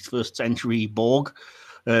 31st century Borg.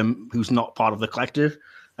 Who's not part of the collective,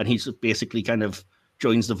 and he's basically kind of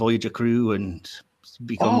joins the Voyager crew and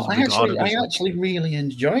becomes regarded. I actually really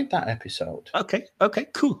enjoyed that episode. Okay,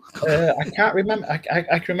 cool. I can't remember. I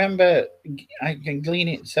can remember. I can glean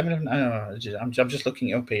it. 7 of 9. I'm just looking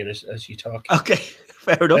it up here as you talk. Okay,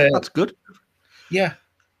 fair enough. That's good. Yeah,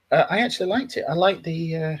 I actually liked it. I like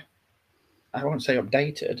the. I won't say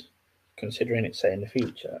updated, considering it's set in the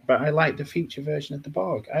future, but I like the future version of the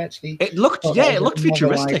Borg. It looked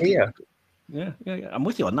futuristic. Yeah. I'm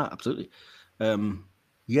with you on that, absolutely. Any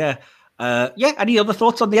other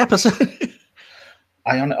thoughts on the episode?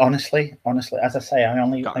 I honestly, as I say, I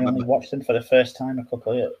only watched them for the first time a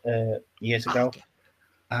couple of years ago,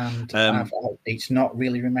 and it's not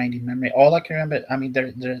really remained in memory. All I can remember, I mean,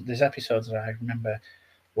 there's episodes that I remember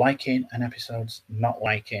liking, and episodes not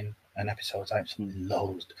liking, and episodes I absolutely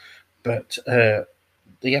loathed. But the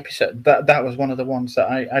episode that was one of the ones that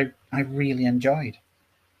I really enjoyed.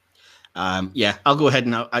 I'll go ahead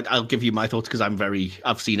and I'll give you my thoughts because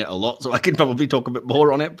I've seen it a lot, so I can probably talk a bit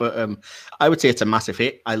more on it. But I would say it's a massive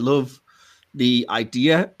hit. I love the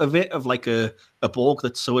idea of it, of like a Borg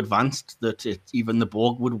that's so advanced that even the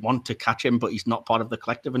Borg would want to catch him, but he's not part of the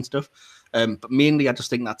collective and stuff. But mainly, I just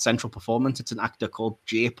think that central performance. It's an actor called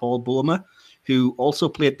J. Paul Boehmer, who also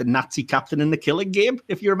played the Nazi captain in The Killing Game,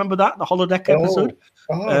 if you remember that, the holodeck episode.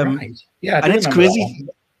 Right. Yeah, and it's crazy.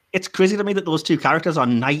 It's crazy to me that those two characters are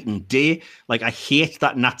night and day. Like, I hate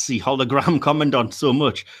that Nazi hologram commandant so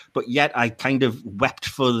much, but yet I kind of wept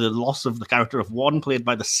for the loss of the character of Juan, played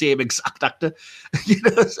by the same exact actor.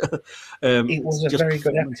 It was a very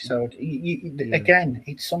good episode. Again,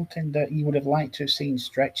 it's something that you would have liked to have seen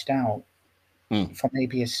stretched out for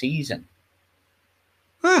maybe a season.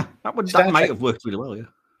 That might have worked really well, yeah.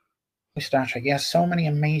 With Star Trek, he has so many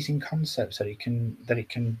amazing concepts that it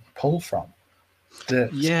can pull from.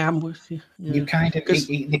 that I'm with you. Yeah. You kind of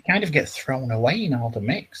they kind of get thrown away in all the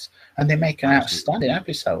mix, and they make an outstanding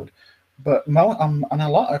episode. But on a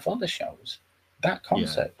lot of other shows, that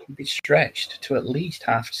concept can be stretched to at least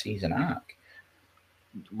half a season arc.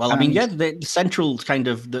 Well, I mean, the central kind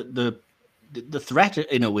of the threat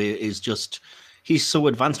in a way is just he's so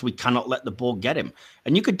advanced we cannot let the Borg get him.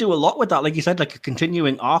 And you could do a lot with that, like you said, like a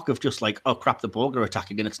continuing arc of just like, oh crap, the Borg are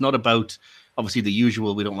attacking, and it's not about obviously the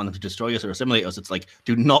usual, we don't want them to destroy us or assimilate us. It's like,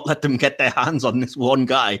 do not let them get their hands on this one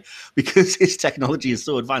guy because his technology is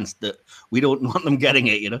so advanced that we don't want them getting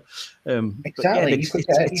it, you know? Exactly. You could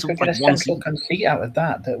get a central conceit out of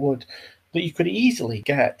that you could easily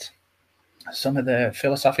get some of the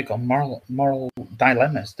philosophical moral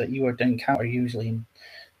dilemmas that you would encounter usually in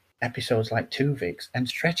episodes like Tuvix and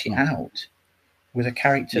stretch it out with a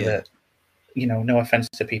character that, you know, no offense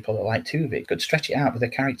to people that like Tuvix, could stretch it out with a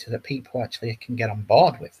character that people actually can get on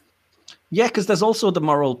board with. Yeah, because there's also the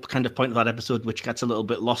moral kind of point of that episode which gets a little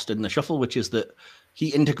bit lost in the shuffle, which is that he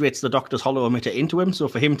integrates the Doctor's hollow emitter into him. So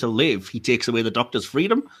for him to live, he takes away the Doctor's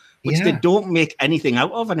freedom, which they don't make anything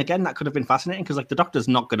out of. And again, that could have been fascinating because, like, the Doctor's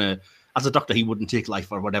not going to, as a Doctor, he wouldn't take life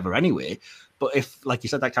or whatever anyway. But if, like you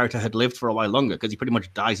said, that character had lived for a while longer, because he pretty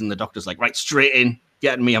much dies and the Doctor's like, right, straight in,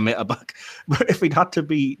 getting me a emitter back. But if he'd had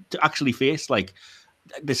to actually face, like,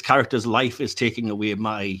 this character's life is taking away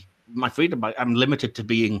my freedom, I'm limited to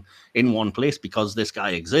being in one place because this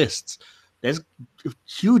guy exists. There's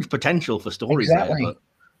huge potential for stories there.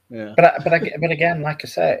 But again, like I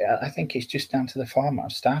say, I think it's just down to the format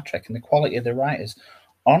of Star Trek and the quality of the writers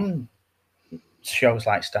on shows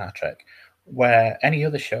like Star Trek, where any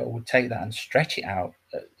other show would take that and stretch it out,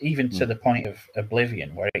 even to the point of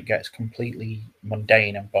Oblivion, where it gets completely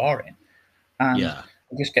mundane and boring. And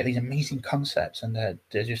you just get these amazing concepts, and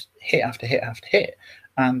they're just hit after hit after hit,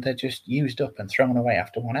 and they're just used up and thrown away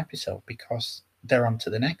after one episode because they're on to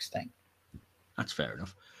the next thing. That's fair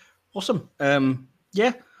enough. Awesome. And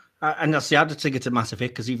that's the other thing, it's a massive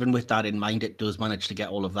hit, because even with that in mind, it does manage to get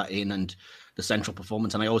all of that in and the central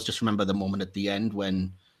performance. And I always just remember the moment at the end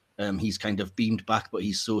when he's kind of beamed back, but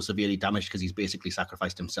he's so severely damaged because he's basically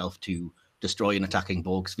sacrificed himself to destroy an attacking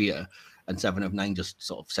Borg sphere. And Seven of Nine just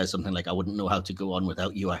sort of says something like, I wouldn't know how to go on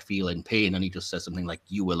without you. I feel in pain. And he just says something like,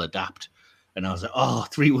 you will adapt. And I was like, oh,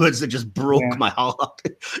 3 words that just broke my heart.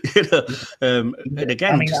 You know? And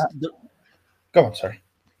again, I mean, go on, sorry.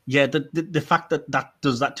 Yeah, the fact that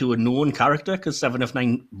does that to a known character, because Seven of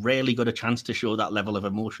Nine rarely got a chance to show that level of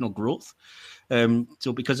emotional growth.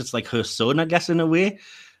 So because it's like her son, I guess, in a way,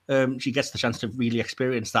 she gets the chance to really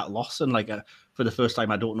experience that loss. And like for the first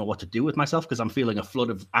time, I don't know what to do with myself because I'm feeling a flood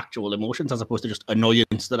of actual emotions as opposed to just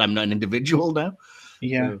annoyance that I'm not an individual now.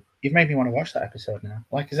 Yeah, you've made me want to watch that episode now.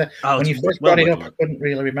 Like I said, when you first brought it up, I couldn't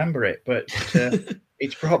really remember it, but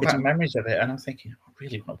it's brought back memories of it, and I'm thinking, I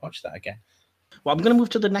really want to watch that again. Well, I'm going to move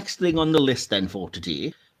to the next thing on the list then for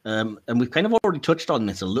today. And we've kind of already touched on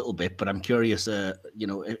this a little bit, but I'm curious,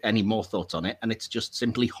 any more thoughts on it? And it's just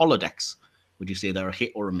simply holodecks. Would you say they're a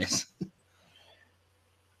hit or a miss?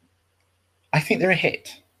 I think they're a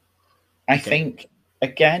hit. I think,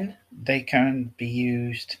 again, they can be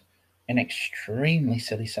used in extremely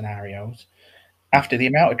silly scenarios. After the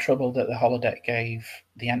amount of trouble that the holodeck gave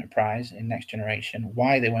the Enterprise in Next Generation,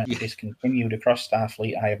 why they weren't discontinued across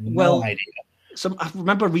Starfleet, I have no idea. I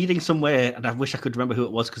remember reading somewhere, and I wish I could remember who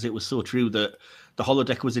it was because it was so true, that the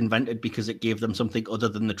holodeck was invented because it gave them something other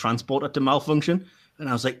than the transporter to malfunction. And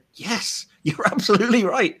I was like, yes, you're absolutely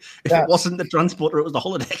right. If it wasn't the transporter, it was the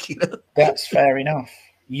holodeck. You know? That's fair enough.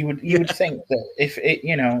 You would think that if it,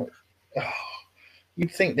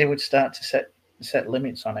 you'd think they would start to set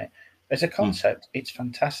limits on it. As a concept, it's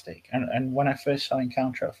fantastic. And when I first saw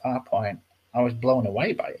Encounter at Farpoint, I was blown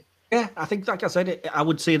away by it. Yeah, I think, like I said, I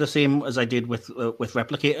would say the same as I did with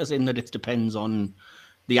Replicators, in that it depends on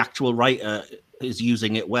the actual writer is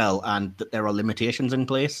using it well, and that there are limitations in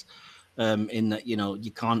place. In that,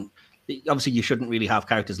 you can't. Obviously, you shouldn't really have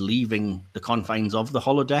characters leaving the confines of the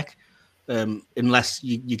holodeck, unless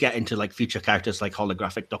you get into like future characters like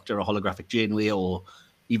holographic Doctor or holographic Janeway or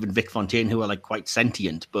even Vic Fontaine, who are like quite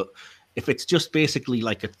sentient. But if it's just basically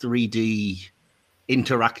like a 3D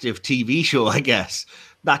interactive TV show, I guess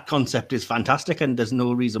that concept is fantastic, and there's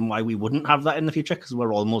no reason why we wouldn't have that in the future, because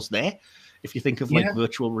we're almost there if you think of like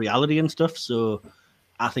virtual reality and stuff. So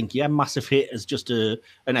I think massive hit is just an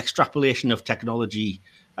extrapolation of technology.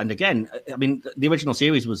 And again, I mean, the original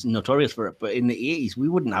series was notorious for it, but in the 80s we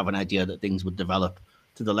wouldn't have an idea that things would develop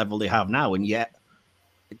to the level they have now, and yet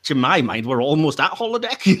to my mind we're almost at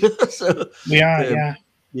holodeck. So we are.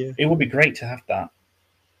 Yeah, it would be great to have that.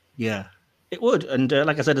 Yeah. It would, and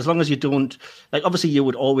like I said, as long as you don't, like, obviously you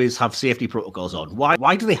would always have safety protocols on.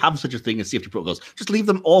 Why do they have such a thing as safety protocols? Just leave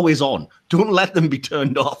them always on. Don't let them be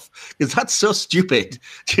turned off, because that's so stupid.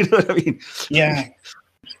 Do you know what I mean? Yeah.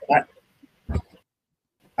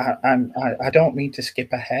 I don't mean to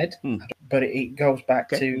skip ahead, but it goes back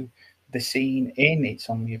to the scene in It's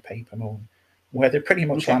Only a Paper Moon, where they're pretty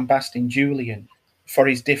much lambasting Julian for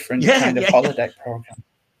his different kind of holodeck program.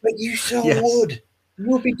 But you would. You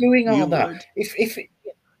would be doing all that.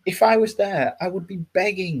 If I was there, I would be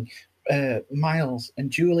begging Miles and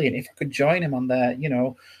Julian if I could join him on their,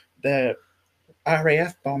 the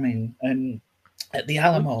RAF bombing and at the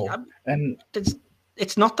Alamo. And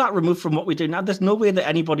it's not that removed from what we do now. There's no way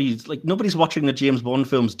that nobody's watching the James Bond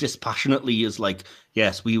films dispassionately is like,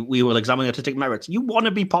 yes, we will examine the artistic merits. You want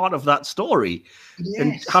to be part of that story. Yes.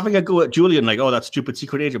 And having a go at Julian, like, oh, that stupid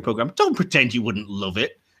secret agent program. Don't pretend you wouldn't love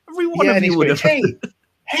it. Every one of you would have.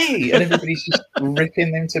 Hey, and everybody's just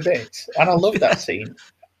ripping them to bits. And I love that scene.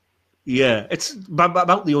 Yeah, it's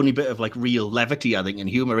about the only bit of like real levity, I think, and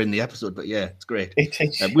humor in the episode. But yeah, it's great. It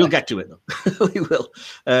is. We'll get to it though. We will.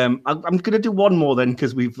 I'm going to do one more then,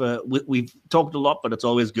 because we've talked a lot, but it's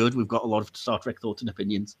always good. We've got a lot of Star Trek thoughts and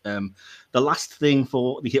opinions. The last thing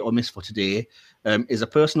for the hit or miss for today is a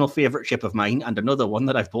personal favorite ship of mine, and another one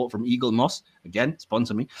that I've bought from Eagle Moss. Again,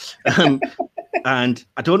 sponsor me. And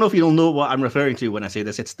I don't know if you'll know what I'm referring to when I say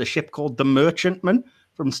this. It's the ship called the Merchantman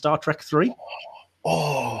from Star Trek 3.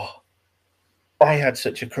 Oh. I had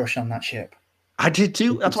such a crush on that ship. I did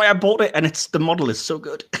too. That's why I bought it, and the model is so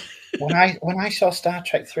good. when I saw Star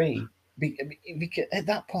Trek 3, because at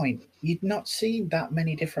that point you'd not seen that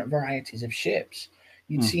many different varieties of ships.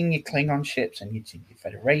 You'd seen your Klingon ships, and you'd seen your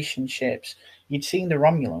Federation ships. You'd seen the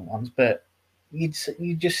Romulan ones, but you'd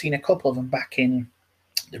just seen a couple of them back in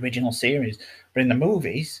the original series. But in the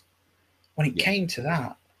movies, when it came to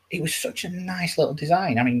that, it was such a nice little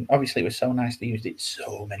design. I mean, obviously, it was so nice they used it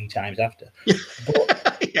so many times after.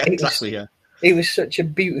 But it was such a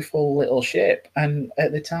beautiful little ship. And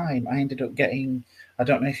at the time, I ended up getting. I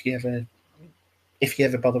don't know if you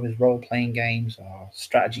ever bother with role playing games or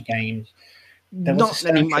strategy games.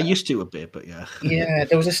 I used to a bit, but yeah. Yeah,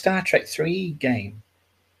 there was a Star Trek 3 game,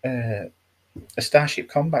 a Starship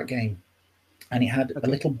Combat game, and it had a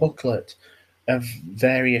little booklet of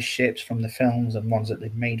various ships from the films and ones that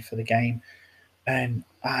they've made for the game, and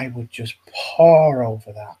I would just pore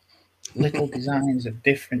over that. Little designs of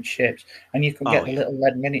different ships, and you could get the little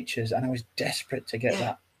lead miniatures, and I was desperate to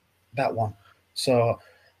get that one. So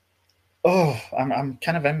I'm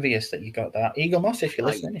kind of envious that you got that. Eagle Moss, if you're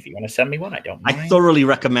listening, if you want to send me one, I don't mind. I thoroughly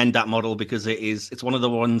recommend that model, because it's one of the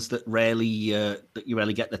ones that you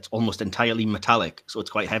rarely get that's almost entirely metallic, so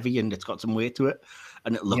it's quite heavy and it's got some weight to it.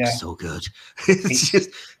 And it looks so good. It's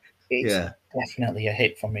definitely a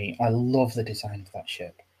hit for me. I love the design of that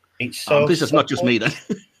ship. It's so. This is not just me then.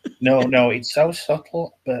 No, it's so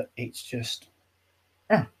subtle, but it's just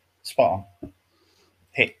spot on.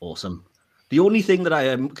 Hit. Awesome. The only thing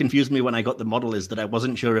that confused me when I got the model is that I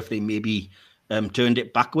wasn't sure if they maybe turned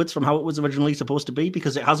it backwards from how it was originally supposed to be,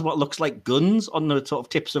 because it has what looks like guns on the sort of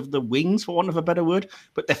tips of the wings, for want of a better word,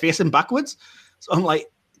 but they're facing backwards. So I'm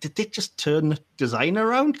like, did they just turn the design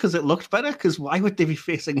around because it looked better? Because why would they be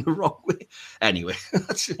facing the wrong way? Anyway.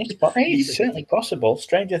 It's certainly possible.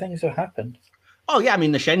 Stranger things have happened. Oh, yeah. I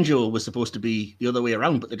mean, the Shenzhou was supposed to be the other way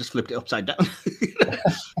around, but they just flipped it upside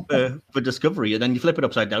down for Discovery. And then you flip it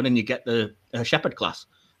upside down and you get the Shepherd class.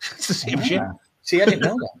 It's the same ship. See, I didn't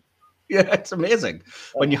know that. Yeah, it's amazing.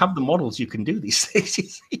 When you have the models, you can do these things. You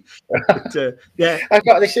see. But, I've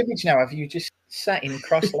got this image now of you just sat in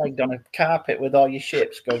cross-legged on a carpet with all your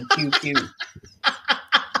ships going pew pew.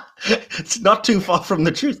 It's not too far from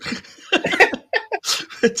the truth.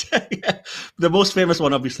 But, the most famous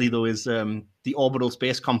one, obviously, though, is the orbital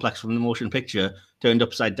space complex from the motion picture turned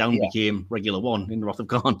upside down became Regular One in Wrath of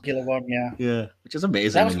Khan. Regular One, yeah, which is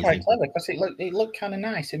amazing. That was quite clever, because it looked kind of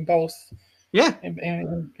nice in both. Yeah,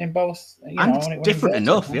 in both, and different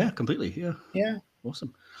enough. Yeah, completely. Yeah.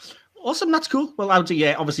 Awesome. That's cool. Well, obviously,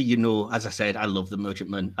 as I said, I love the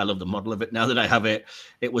Merchantman. I love the model of it. Now that I have it,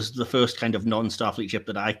 it was the first kind of non-Starfleet ship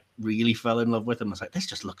that I really fell in love with, and I was like, this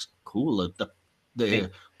just looks cool.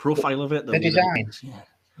 The profile of it, the design,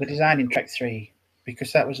 the design in Trek 3,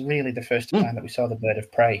 because that was really the first time that we saw the Bird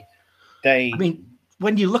of Prey.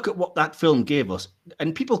 When you look at what that film gave us,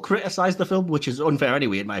 and people criticize the film, which is unfair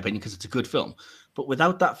anyway, in my opinion, because it's a good film. But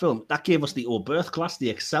without that film, that gave us the Oberth class, the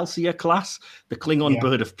Excelsior class, the Klingon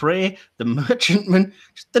Bird of Prey, the Merchantman.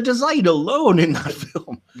 Just the design alone in that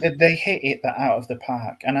film. They hit it out of the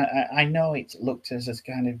park. And I know it looked as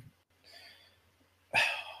kind of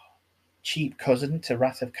cheap cousin to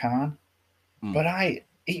Wrath of Khan. But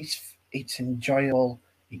it's enjoyable.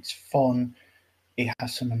 It's fun. It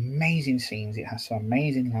has some amazing scenes. It has some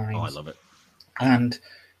amazing lines. Oh, I love it. And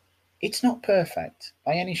it's not perfect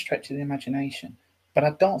by any stretch of the imagination, but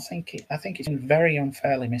I don't think I think it's been very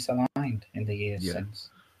unfairly misaligned in the years since.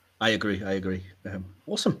 I agree.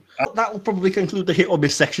 Awesome. That will probably conclude the hit or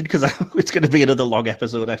miss section because it's going to be another long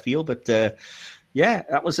episode, I feel. But yeah,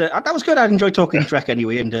 that was good. I enjoyed talking Trek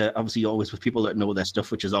anyway, and obviously always with people that know their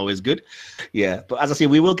stuff, which is always good. Yeah, but as I say,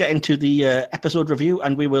 we will get into the episode review,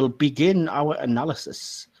 and we will begin our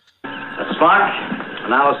analysis. Spock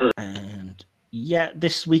analysis. And yeah,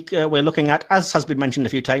 this week we're looking at, as has been mentioned a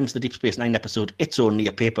few times, the Deep Space Nine episode "It's Only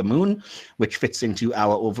a Paper Moon," which fits into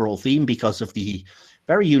our overall theme because of the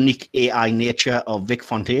very unique AI nature of Vic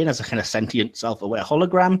Fontaine as a kind of sentient, self-aware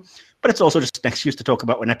hologram. But it's also just an excuse to talk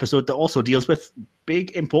about an episode that also deals with big,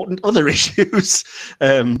 important other issues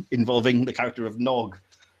involving the character of Nog.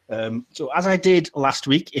 So as I did last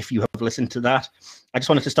week, if you have listened to that, I just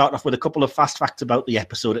wanted to start off with a couple of fast facts about the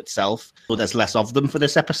episode itself. So there's less of them for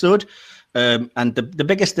this episode. And the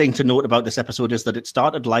biggest thing to note about this episode is that it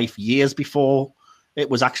started life years before it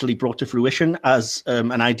was actually brought to fruition as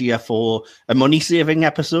an idea for a money-saving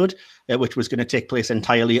episode, which was going to take place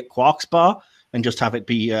entirely at Quark's Bar and just have it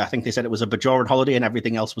be, I think they said it was a Bajoran holiday and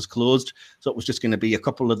everything else was closed. So it was just going to be a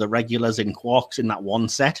couple of the regulars in Quark's in that one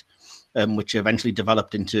set, which eventually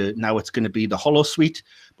developed into, now it's going to be the Holo Suite,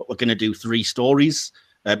 but we're going to do 3 stories.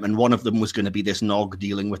 And one of them was going to be this Nog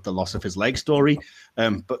dealing with the loss of his leg story.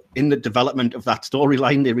 But in the development of that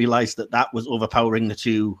storyline, they realized that that was overpowering the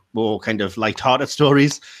 2 more kind of light-hearted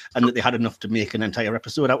stories and that they had enough to make an entire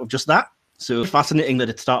episode out of just that. So fascinating that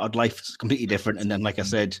it started life completely different. And then, like I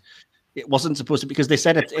said, it wasn't supposed to, because they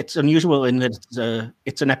said it's unusual in that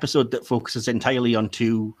it's an episode that focuses entirely on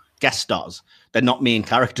 2 guest stars. They're not main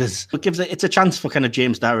characters. It gives it's a chance for kind of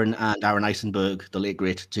James Darren and Aaron Eisenberg, the late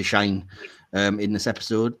great, to shine in this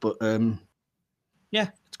episode. But yeah,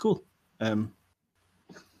 it's cool. And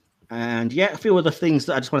yeah, a few other things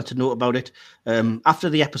that I just wanted to note about it. After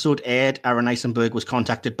the episode aired, Aaron Eisenberg was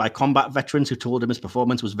contacted by combat veterans who told him his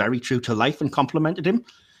performance was very true to life and complimented him.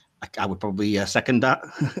 I would probably second that,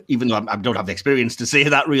 even though I don't have the experience to say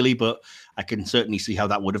that really, but I can certainly see how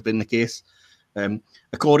that would have been the case.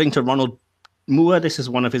 According to Ronald Moore, this is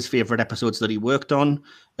one of his favorite episodes that he worked on.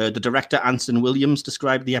 The director, Anson Williams,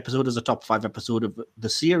 described the episode as a top 5 episode of the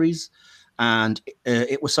series, and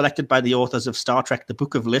it was selected by the authors of Star Trek: The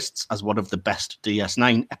Book of Lists as one of the best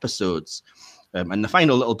DS9 episodes. And the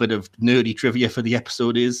final little bit of nerdy trivia for the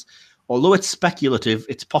episode is, although it's speculative,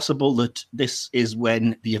 it's possible that this is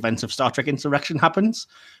when the events of Star Trek Insurrection happens,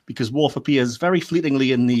 because Worf appears very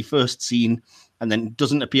fleetingly in the first scene and then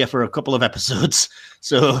doesn't appear for a couple of episodes.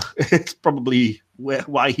 So it's probably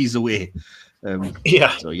why he's away.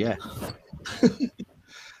 Yeah. So, yeah.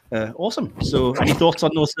 Awesome. So any thoughts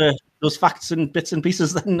on those facts and bits and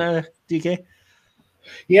pieces then, DK?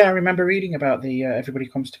 Yeah, I remember reading about the Everybody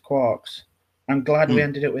Comes to Quarks. I'm glad we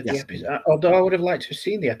ended up with the episode. Although I would have liked to have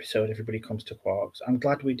seen the episode Everybody Comes to Quarks, I'm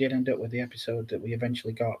glad we did end up with the episode that we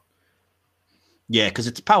eventually got. Yeah, because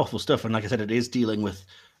it's powerful stuff. And like I said, it is dealing with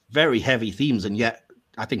very heavy themes, and yet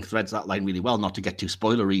I think threads that line really well, not to get too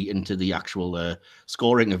spoilery into the actual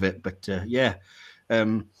scoring of it. But yeah.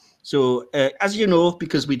 So as you know,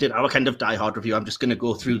 because we did our kind of Die Hard review, I'm just going to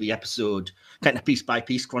go through the episode kind of piece by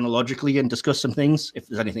piece chronologically and discuss some things. If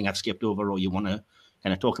there's anything I've skipped over or you want to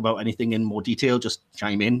kind of talk about anything in more detail, just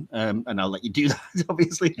chime in and I'll let you do that,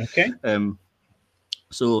 obviously. Okay.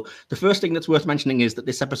 So the first thing that's worth mentioning is that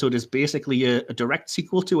this episode is basically a direct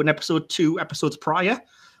sequel to an episode 2 episodes prior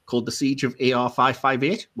called The Siege of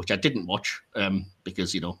AR-558, which I didn't watch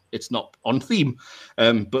because, it's not on theme.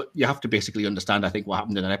 But you have to basically understand, I think, what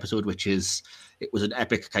happened in that episode, which is it was an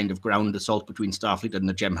epic kind of ground assault between Starfleet and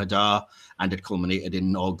the Jem'Hadar, and it culminated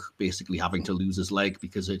in Nog basically having to lose his leg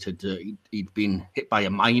because he'd been hit by a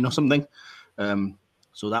mine or something.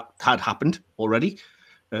 So that had happened already.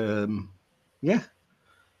 Yeah.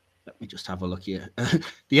 Let me just have a look here.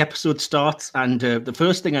 The episode starts, and the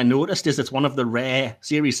first thing I noticed is it's one of the rare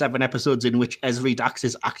Series 7 episodes in which Ezri Dax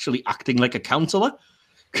is actually acting like a counselor.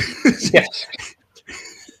 Yes.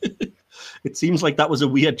 It seems like that was a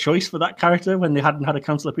weird choice for that character when they hadn't had a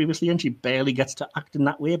counselor previously, and she barely gets to act in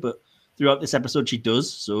that way, but throughout this episode she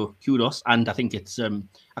does, so kudos. And I think it's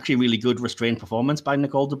actually a really good restrained performance by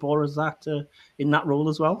Nicole DeBoer as that in that role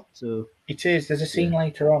as well. So it is. There's a scene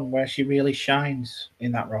later on where she really shines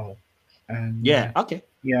in that role. Okay.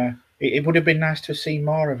 Yeah, it would have been nice to see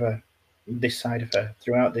more of her, this side of her,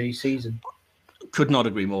 throughout the season. Could not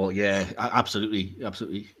agree more. Yeah, absolutely.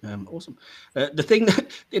 Awesome. The thing that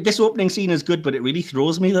this opening scene is good, but it really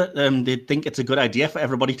throws me that they think it's a good idea for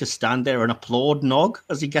everybody to stand there and applaud Nog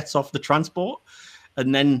as he gets off the transport.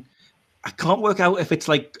 And then I can't work out if it's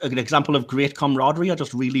like an example of great camaraderie or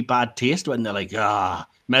just really bad taste when they're like,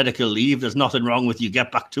 medical leave, there's nothing wrong with you,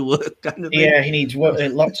 get back to work kind of thing. Yeah, he needs work,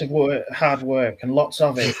 lots of work, hard work, and lots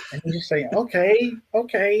of it. And you just say, okay,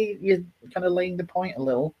 you're kind of laying the point a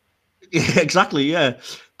little. Yeah, exactly, yeah.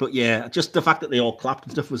 But yeah, just the fact that they all clapped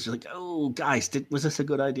and stuff was just like, oh, guys, was this a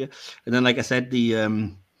good idea? And then, like I said,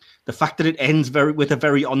 the fact that it ends with a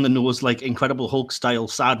very on the nose, like Incredible Hulk style,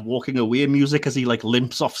 sad walking away music as he like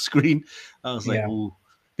limps off screen. I was like, oh,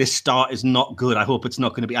 this start is not good. I hope it's not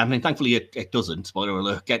going to be. I mean, thankfully it doesn't. Spoiler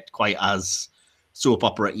alert, get quite as soap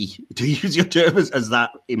opera-y, to use your term, as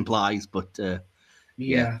that implies. But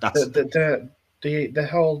that's the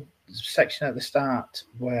whole section at the start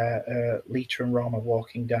where Lita and Rom are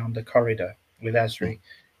walking down the corridor with Ezri.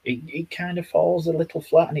 It kind of falls a little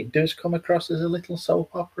flat, and it does come across as a little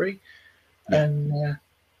soap opera, and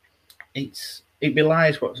it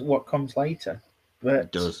belies what comes later. But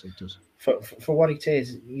it does. For what it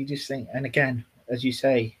is, you just think, and again, as you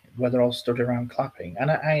say, where they're all stood around clapping,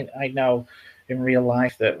 and I know in real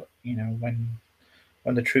life that when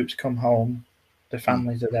the troops come home, the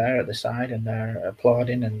families are there at the side and they're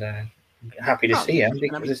applauding and they're happy to see him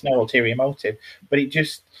because there's no ulterior motive. But it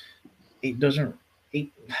doesn't.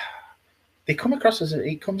 It comes across as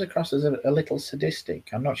a little sadistic.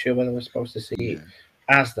 I'm not sure whether we're supposed to see it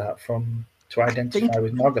as that to identify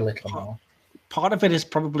with Nog a little more. Part of it is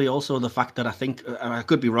probably also the fact that I think, I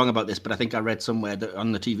could be wrong about this, but I think I read somewhere that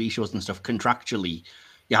on the TV shows and stuff, contractually,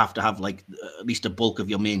 you have to have like at least a bulk of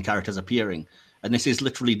your main characters appearing. And this is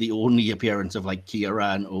literally the only appearance of like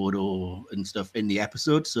Kira and Odo and stuff in the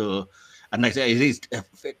episode. So, and like I say, it is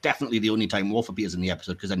definitely the only time Worf appears in the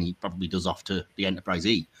episode, because then he probably does off to the Enterprise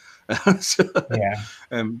E. So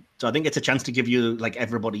I think it's a chance to give you like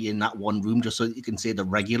everybody in that one room, just so that you can say the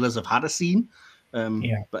regulars have had a scene.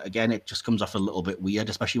 But again, it just comes off a little bit weird,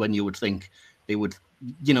 especially when you would think they would,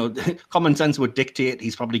 common sense would dictate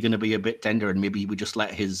he's probably going to be a bit tender, and maybe he would just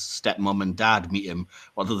let his stepmom and dad meet him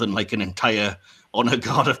rather than like an entire honor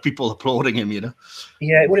guard of people applauding him,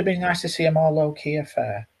 Yeah, it would have been nice to see a more low-key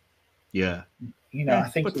affair. Yeah. I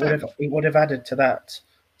think it would have added to that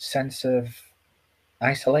sense of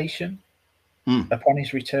isolation upon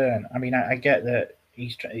his return. I mean, I get that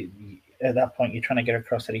at that point you're trying to get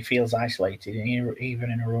across that he feels isolated, and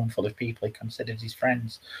even in a room full of people he considers his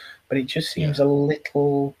friends, but it just seems a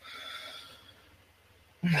little.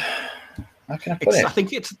 How can I put it? I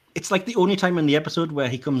think it's like the only time in the episode where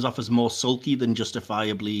he comes off as more sulky than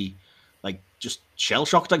justifiably, like, just shell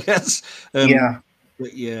shocked, I guess. But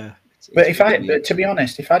to be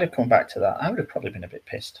honest, if I'd have come back to that, I would have probably been a bit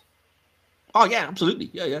pissed. Oh yeah,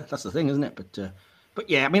 absolutely. Yeah. That's the thing, isn't it? But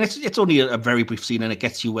yeah, I mean, it's only a very brief scene, and it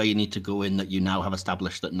gets you where you need to go in, that you now have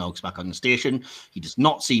established that Nog's back on the station. He does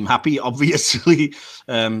not seem happy, obviously,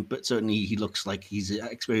 but certainly he looks like he's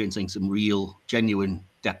experiencing some real, genuine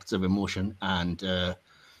depths of emotion. And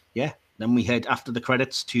then we head after the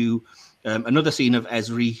credits to another scene of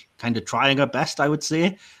Ezri kind of trying her best, I would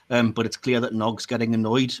say. But it's clear that Nog's getting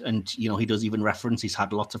annoyed, and he does even reference he's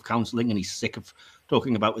had lots of counselling and he's sick of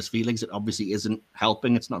talking about his feelings. It obviously isn't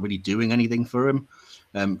helping. It's not really doing anything for him.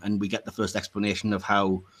 And we get the first explanation of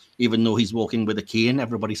how, even though he's walking with a cane,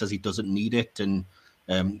 everybody says he doesn't need it. And,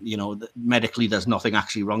 medically, there's nothing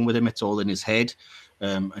actually wrong with him. It's all in his head.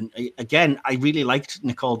 And again, I really liked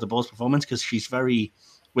Nicole DeBoer's performance, because she's very,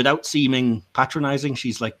 without seeming patronizing,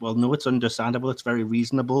 she's like, well, no, it's understandable. It's very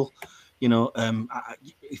reasonable.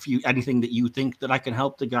 If you anything that you think that I can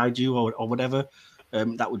help to guide you or whatever,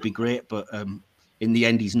 that would be great. But in the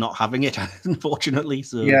end, he's not having it, unfortunately.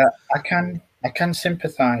 So yeah, I can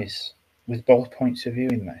sympathise with both points of view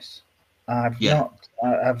in this. I've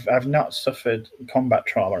not suffered combat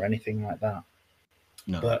trauma or anything like that.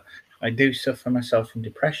 No. But I do suffer myself from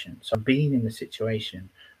depression. So being in the situation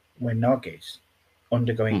where Nog is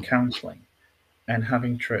undergoing counselling and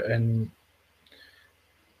having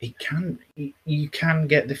you can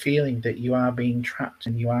get the feeling that you are being trapped,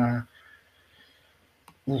 and you are.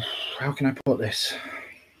 How can I put this?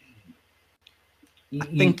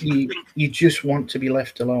 You just want to be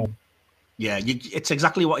left alone. Yeah, it's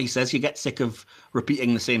exactly what he says. You get sick of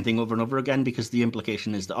repeating the same thing over and over again, because the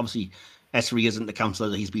implication is that obviously Ezri isn't the counsellor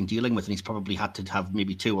that he's been dealing with, and he's probably had to have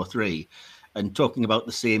maybe 2 or 3. And talking about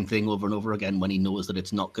the same thing over and over again when he knows that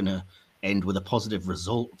it's not going to end with a positive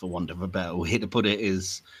result, for want of a better way to put it,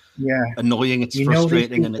 is annoying. It's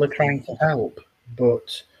frustrating. And people are trying to help,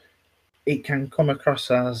 but it can come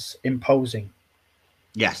across as imposing.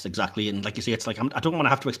 Yes, exactly. And like you say, it's like I don't want to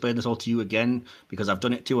have to explain this all to you again because I've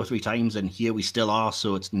done it 2 or 3 times, and here we still are.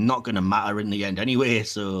 So it's not going to matter in the end anyway.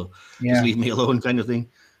 So just leave me alone, kind of thing.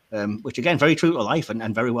 Which again, very true to life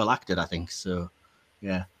and very well acted, I think. So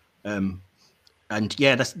yeah. And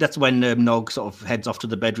yeah, that's when Nog sort of heads off to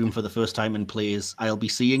the bedroom for the first time and plays "I'll Be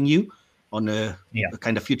Seeing You" on a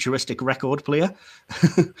kind of futuristic record player.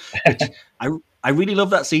 Which I really love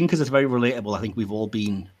that scene because it's very relatable. I think we've all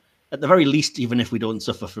been, at the very least, even if we don't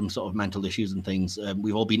suffer from sort of mental issues and things,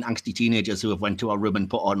 we've all been angsty teenagers who have went to our room and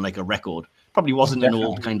put on like a record. Probably wasn't an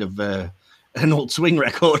old kind of an old swing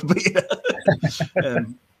record, but yeah.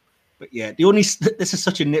 But yeah, this is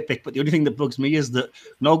such a nitpick, but the only thing that bugs me is that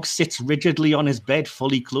Nog sits rigidly on his bed,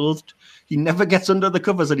 fully clothed. He never gets under the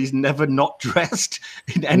covers, and he's never not dressed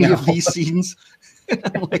in any of these scenes.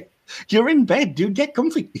 I'm like, you're in bed, dude. Get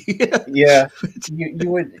comfy. Yeah, you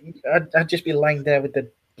would. I'd just be lying there with the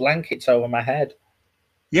blankets over my head.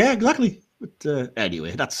 Yeah, exactly. But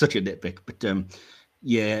anyway, that's such a nitpick. But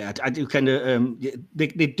yeah, I do kind of. They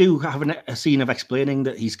do have a scene of explaining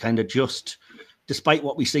that he's kind of just. Despite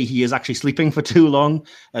what we see, he is actually sleeping for too long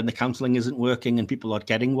and the counselling isn't working and people are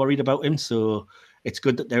getting worried about him. So it's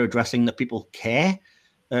good that they're addressing that people care,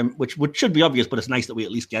 which should be obvious, but it's nice that we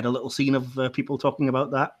at least get a little scene of people talking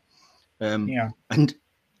about that. And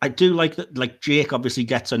I do like that, like Jake obviously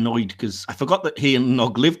gets annoyed because I forgot that he and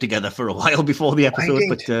Nog lived together for a while before the episode.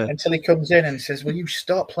 But until he comes in and says, will you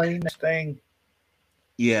stop playing this thing?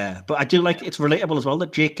 Yeah, but I do like it's relatable as well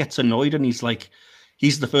that Jake gets annoyed and he's like,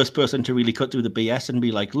 he's the first person to really cut through the BS and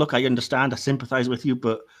be like, look, I understand, I sympathize with you,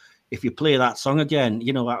 but if you play that song again,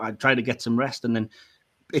 you know, I try to get some rest. And then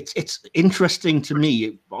it's interesting to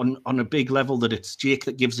me on a big level that it's Jake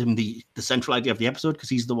that gives him the central idea of the episode because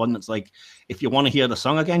he's the one that's like, if you want to hear the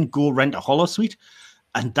song again, go rent a holosuite.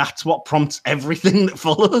 And that's what prompts everything that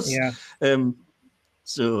follows. Yeah.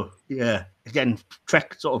 So yeah, again,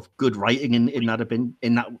 Trek sort of good writing in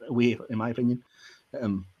that way, in my opinion.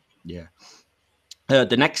 Yeah.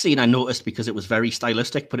 The next scene I noticed because it was very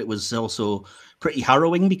stylistic, but it was also pretty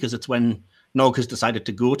harrowing because it's when Nog has decided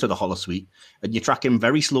to go to the holosuite and you track him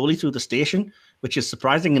very slowly through the station, which is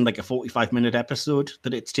surprising in like a 45-minute episode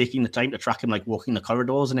that it's taking the time to track him like walking the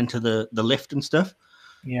corridors and into the lift and stuff.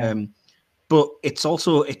 Yeah. But it's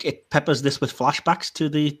also, it peppers this with flashbacks to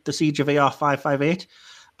the siege of AR-558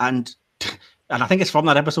 and I think it's from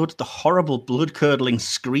that episode, the horrible blood-curdling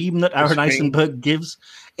scream that Aaron Eisenberg gives.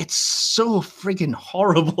 It's so friggin'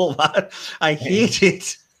 horrible, man. I hate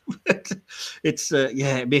it. It's,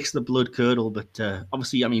 it makes the blood curdle. But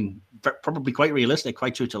obviously, I mean, probably quite realistic,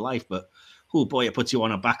 quite true to life. But, oh boy, it puts you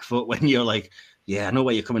on a back foot when you're like, yeah, I know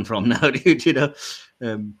where you're coming from now, dude, you know?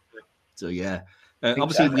 So, yeah.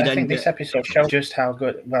 Obviously, I think this episode shows just how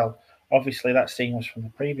good, well, obviously, that scene was from the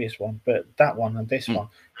previous one, but that one and this one,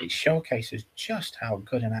 it showcases just how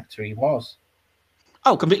good an actor he was.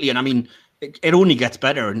 Oh, completely. And I mean, it only gets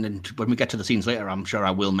better. And then when we get to the scenes later, I'm sure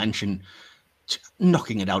I will mention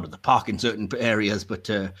knocking it out of the park in certain areas. But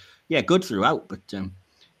yeah, good throughout. But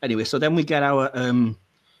anyway, so then we get our...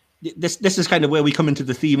 This is kind of where we come into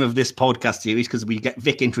the theme of this podcast series because we get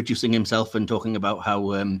Vic introducing himself and talking about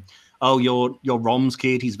how, you're Rom's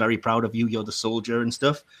kid. He's very proud of you. You're the soldier and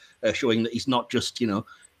stuff. Showing that he's not just, you know,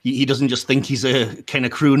 he doesn't just think he's a kind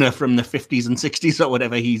of crooner from the 50s and 60s or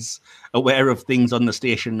whatever. He's aware of things on the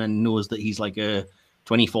station and knows that he's like a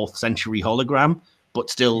 24th century hologram, but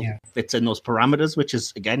still fits in those parameters, which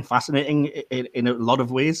is, again, fascinating in a lot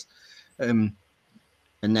of ways. And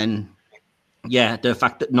then, yeah, the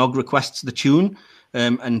fact that Nog requests the tune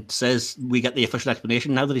and says we get the official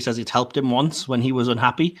explanation now that he says it's helped him once when he was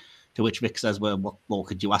unhappy, to which Vic says, well, what more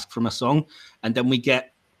could you ask from a song? And then we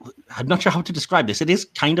get, I'm not sure how to describe this. It is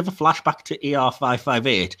kind of a flashback to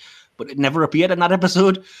AR-558, but it never appeared in that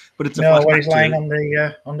episode. But it's a flashback where he's lying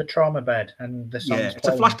on the trauma bed and the song's playing. It's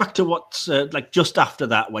a flashback to what's like just after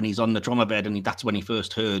that when he's on the trauma bed and that's when he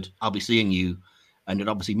first heard "I'll Be Seeing You," and it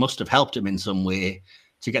obviously must have helped him in some way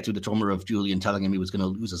to get through the trauma of Julian telling him he was going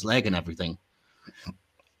to lose his leg and everything.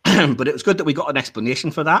 But it was good that we got an explanation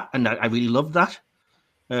for that, and I really loved that.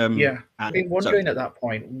 I've been wondering at that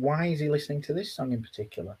point, why is he listening to this song in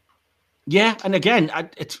particular? Yeah, and again,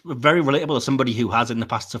 it's very relatable as somebody who has in the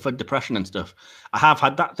past suffered depression and stuff. I have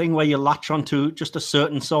had that thing where you latch onto just a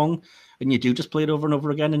certain song and you do just play it over and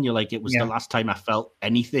over again, and you're like, it was the last time I felt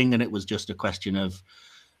anything, and it was just a question of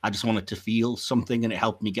I just wanted to feel something, and it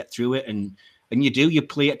helped me get through it. And you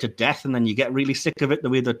play it to death, and then you get really sick of it the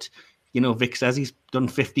way that, you know, Vic says he's done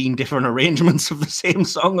 15 different arrangements of the same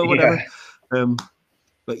song or whatever.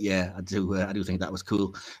 But yeah, I do think that was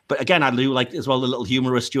cool. But again, I do like as well the little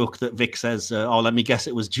humorous joke that Vic says, "Oh, let me guess,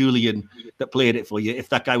 it was Julian that played it for you. If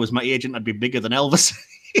that guy was my agent, I'd be bigger than Elvis."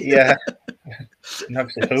 Yeah. And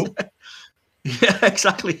obviously, who? Yeah,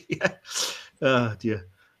 exactly. Yeah. Oh dear.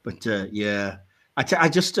 But yeah,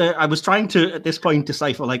 I was trying to at this point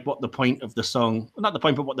decipher like what the point of the song, well, not the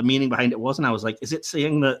point, but what the meaning behind it was, and I was like, is it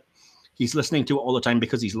saying that he's listening to it all the time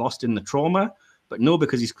because he's lost in the trauma? But no,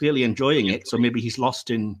 because he's clearly enjoying it. So maybe he's lost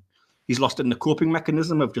in the coping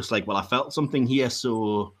mechanism of just like, well, I felt something here,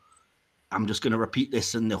 so I'm just going to repeat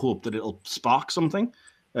this in the hope that it'll spark something.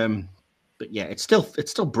 But yeah, it's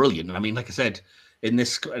still brilliant. I mean, like I said, in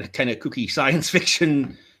this kind of kooky science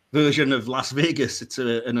fiction version of Las Vegas, it's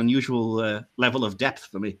an unusual level of depth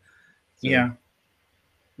for me. So, yeah.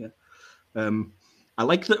 I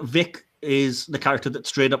like that Vic is the character that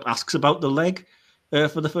straight up asks about the leg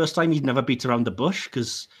for the first time. He'd never beat around the bush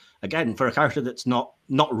because, again, for a character that's not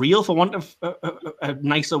real, for want of a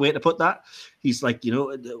nicer way to put that, he's like,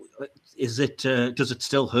 is it? Does it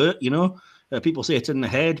still hurt? People say it's in the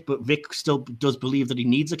head, but Vic still does believe that he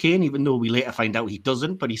needs a cane, even though we later find out he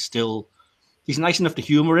doesn't. But he's nice enough to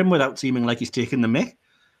humor him without seeming like he's taking the mick.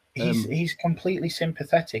 He's completely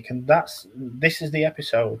sympathetic, and this is the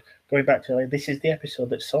episode. Going back to this is the episode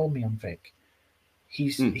that sold me on Vic.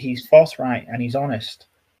 He's forthright and he's honest,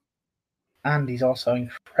 and he's also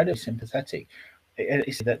incredibly sympathetic.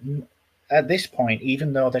 It's that at this point,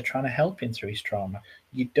 even though they're trying to help him through his trauma,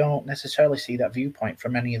 you don't necessarily see that viewpoint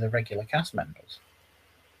from any of the regular cast members.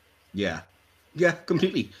 Yeah,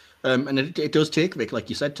 completely. And it does take Vic, like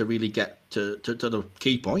you said, to really get to the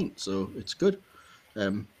key point. So it's good.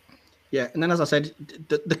 Yeah, and then as I said,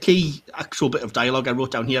 the key actual bit of dialogue I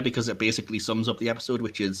wrote down here because it basically sums up the episode,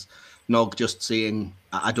 which is Nog just saying,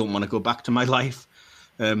 "I don't want to go back to my life,"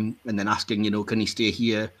 and then asking, can he stay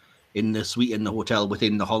here in the suite in the hotel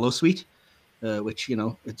within the Hollow Suite? Which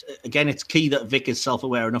it's key that Vic is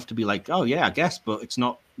self-aware enough to be like, "Oh yeah, I guess," but it's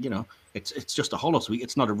not. It's just a Hollow Suite.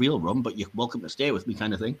 It's not a real room, but you're welcome to stay with me,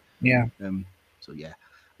 kind of thing. Yeah. So yeah,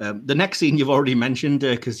 the next scene you've already mentioned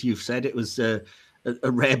because you've said it was.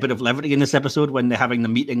 A rare bit of levity in this episode when they're having the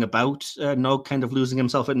meeting about Nog kind of losing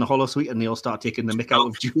himself in the Hollow Suite and they all start taking the mick out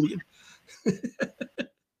of Julian.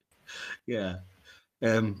 Yeah.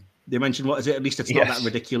 They mentioned, what is it? At least it's not that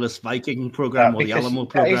ridiculous Viking program or the Alamo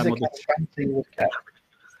program.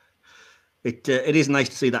 It is nice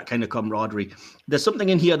to see that kind of camaraderie. There's something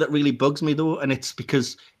in here that really bugs me, though, and it's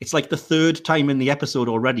because it's like the third time in the episode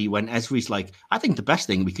already when Ezri's like, I think the best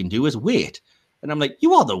thing we can do is wait. And I'm like,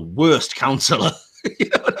 you are the worst counselor. You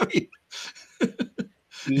know what I mean?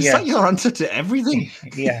 Is that your answer to everything?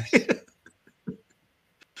 Yes.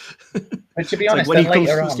 But to be honest, like then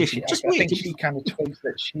later on, I think she kind of twigs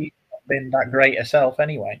that she's not been that great herself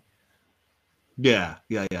anyway. Yeah.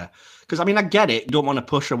 Because, I mean, I get it. You don't want to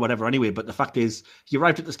push or whatever anyway, but the fact is, he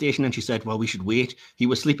arrived at the station and she said, well, we should wait. He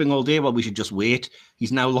was sleeping all day. Well, we should just wait.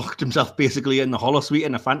 He's now locked himself basically in the Hollow Suite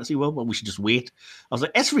in a fantasy world. Well, we should just wait. I was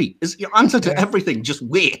like, Esri, is your answer to everything just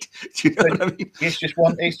wait? Do you know what I mean? It's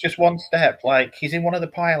just one step. Like, he's in one of the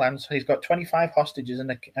pylons, so he's got 25 hostages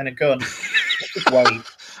and a gun. Just wait.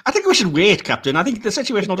 I think we should wait, Captain. I think the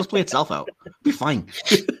situation will just play itself out. It'll be fine.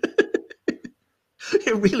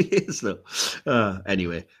 It really is, though.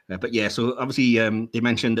 Anyway, but yeah, so obviously they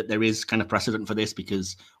mentioned that there is kind of precedent for this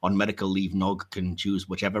because on medical leave, Nog can choose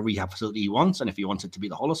whichever rehab facility he wants, and if he wants it to be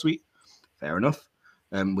the Hollow Suite, fair enough,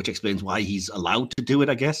 which explains why he's allowed to do it,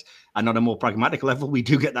 I guess. And on a more pragmatic level, we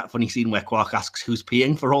do get that funny scene where Quark asks who's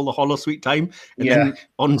paying for all the Hollow Suite time, and then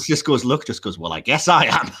on Sisko's look just goes, well, I guess I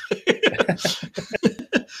am.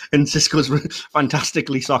 And Sisko's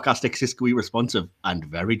fantastically sarcastic, Sisko-y responsive, and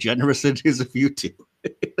very generous in his of you too.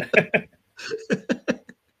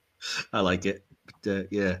 I like it.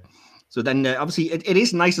 But, yeah. So then, obviously, it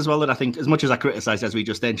is nice as well that I think, as much as I criticized Esri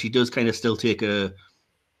just then, she does kind of still take a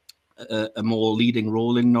more leading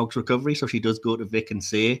role in Nog's recovery. So she does go to Vic and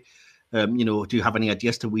say, do you have any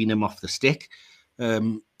ideas to wean him off the stick?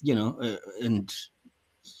 And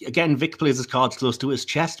again, Vic plays his cards close to his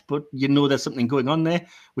chest, but there's something going on there,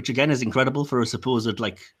 which again is incredible for a supposed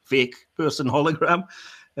fake person hologram.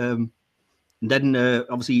 And then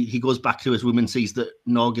obviously he goes back to his room and sees that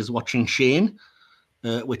Nog is watching Shane,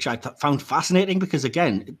 which I found fascinating because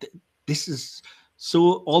again, this is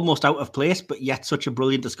so almost out of place, but yet such a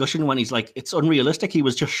brilliant discussion when he's like, it's unrealistic. He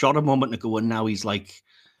was just shot a moment ago and now he's like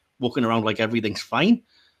walking around like everything's fine.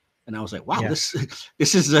 And I was like, wow, this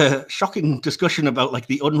is a shocking discussion about like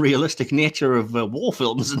the unrealistic nature of war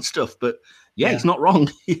films and stuff. But he's not wrong,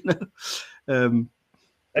 And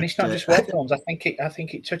it's not just war films. I think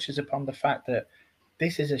it touches upon the fact that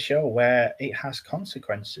this is a show where it has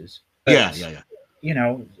consequences. Yeah. You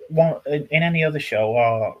know, in any other show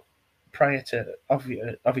or prior to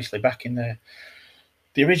obviously back in the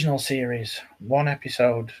original series, one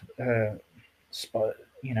episode,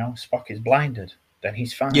 Spock is blinded, then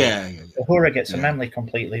he's fine. Yeah. Uhura gets a memory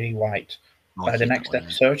completely wiped. By the next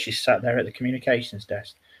episode, she's sat there at the communications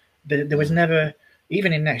desk. There was never,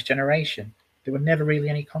 even in Next Generation, there were never really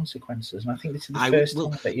any consequences. And I think this is the first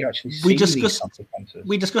time that you actually see these consequences.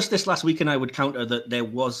 We discussed this last week, and I would counter that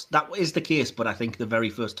that is the case, but I think the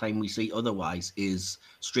very first time we see otherwise is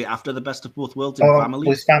straight after the Best of Both Worlds in Family.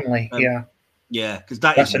 With Family, yeah. Yeah, because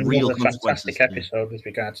that's real fantastic episode with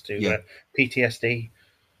regards to PTSD.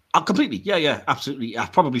 Completely, yeah, absolutely. I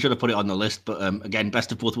probably should have put it on the list, but again,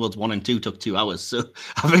 Best of Both Worlds 1 and 2 took 2 hours, so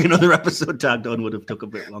having another episode tagged on would have took a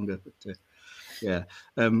bit longer.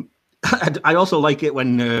 But I also like it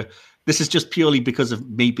when this is just purely because of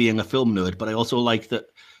me being a film nerd, but I also like that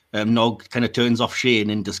Nog kind of turns off Shane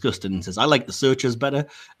in disgust and says, "I like The Searchers better,"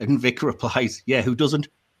 and Vic replies, "Yeah, who doesn't?"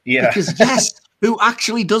 Yeah, because yes, who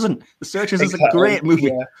actually doesn't? The Searchers is a great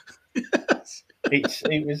movie. Yeah.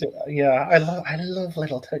 I love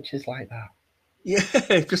little touches like that. Yeah,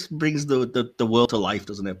 it just brings the world to life,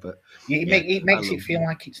 doesn't it? But it makes it feel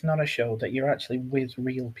like it's not a show, that you're actually with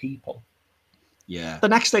real people. Yeah. The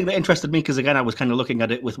next thing that interested me, because again, I was kind of looking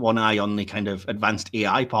at it with one eye on the kind of advanced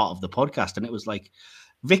AI part of the podcast, and it was like,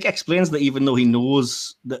 Vic explains that even though he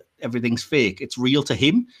knows that everything's fake, it's real to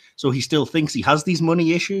him. So he still thinks he has these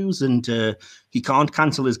money issues, and he can't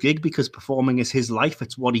cancel his gig because performing is his life.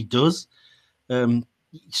 It's what he does.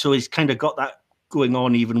 So he's kind of got that going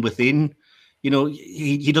on even within.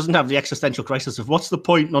 He doesn't have the existential crisis of what's the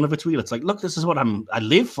point? None of it's real. It's like, look, this is what I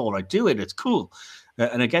live for. I do it. It's cool.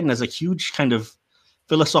 And again, there's a huge kind of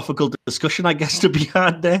philosophical discussion, I guess, to be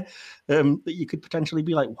had there, that you could potentially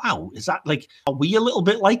be like, wow, is that like, are we a little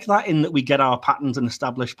bit like that in that we get our patterns and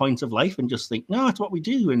established points of life and just think, no, it's what we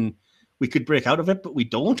do, and we could break out of it, but we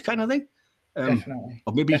don't, kind of thing? Definitely.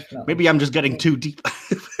 Or maybe I'm just getting too deep.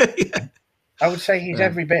 Yeah. I would say he's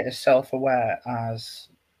every bit as self-aware as,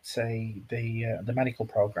 say, the medical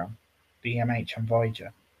program, the EMH and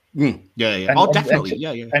Voyager. Yeah.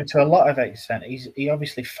 Definitely. And to a lot of extent, he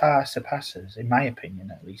obviously far surpasses, in my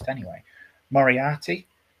opinion, at least anyway, Moriarty,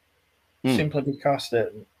 simply because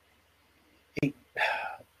to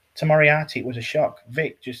Moriarty it was a shock.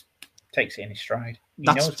 Vic just takes it in his stride.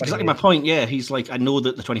 That's exactly my point. Yeah, he's like, I know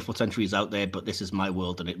that the 24th century is out there, but this is my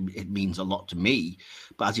world, and it means a lot to me.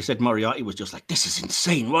 But as you said, Moriarty was just like, this is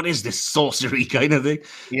insane. What is this sorcery kind of thing?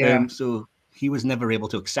 Yeah. So he was never able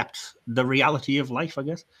to accept the reality of life, I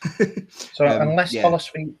guess. So unless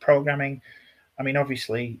holosuite programming, I mean,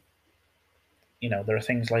 obviously, there are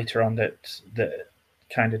things later on that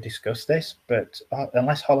kind of discuss this, but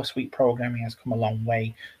unless holosuite programming has come a long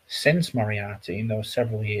way since Moriarty in those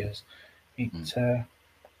several years,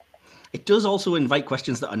 it does also invite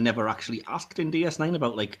questions that are never actually asked in DS9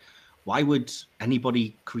 about, like, why would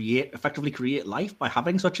anybody effectively create life by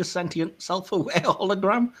having such a sentient, self-aware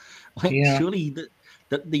hologram? Like, surely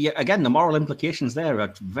the moral implications there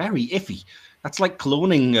are very iffy. That's like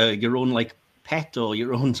cloning your own like pet or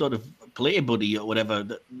your own sort of play buddy or whatever.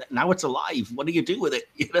 Now it's alive. What do you do with it?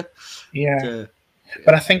 Yeah.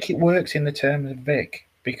 But I think it works in the terms of Vic,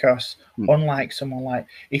 because unlike someone like,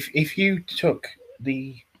 if you took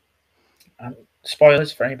the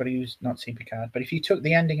spoilers for anybody who's not seen Picard, but if you took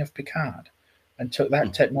the ending of Picard and took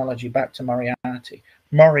that technology back to Moriarty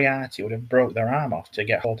would have broke their arm off to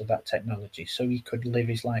get hold of that technology so he could live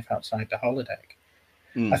his life outside the holodeck.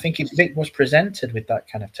 I think if Vic was presented with that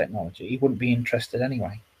kind of technology, he wouldn't be interested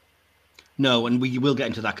anyway. No, and we will get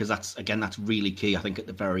into that, because that's really key, I think, at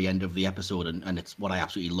the very end of the episode, and it's what I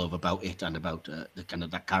absolutely love about it and about the kind of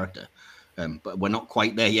that character. But we're not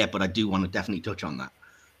quite there yet, but I do want to definitely touch on that.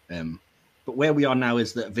 But where we are now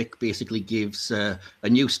is that Vic basically gives a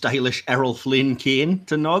new stylish Errol Flynn cane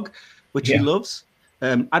to Nog, which he loves.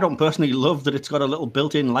 I don't personally love that it's got a little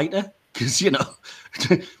built-in lighter, because,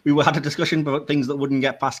 we had a discussion about things that wouldn't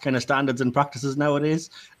get past kind of standards and practices nowadays.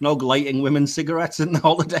 Nog lighting women's cigarettes in the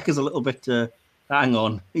holodeck is a little bit, hang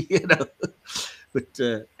on, But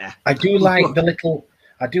I do like the little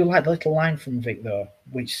line from Vic, though,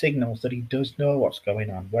 which signals that he does know what's going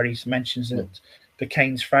on, where he mentions that the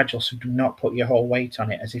cane's fragile, so do not put your whole weight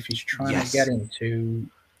on it, as if he's trying to get him to,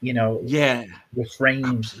 refrain.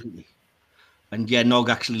 Absolutely. And Nog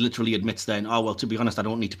actually literally admits then, oh, well, to be honest, I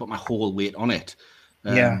don't need to put my whole weight on it.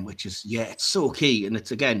 Which is, it's so key. And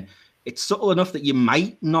it's subtle enough that you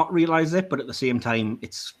might not realize it, but at the same time,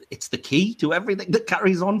 it's the key to everything that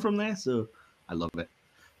carries on from there. So I love it.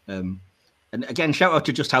 And again, shout out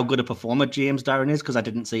to just how good a performer James Darren is, because I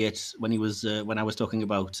didn't see it when he was when I was talking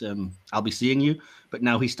about I'll Be Seeing You, but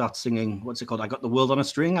now he starts singing, what's it called? I Got the World on a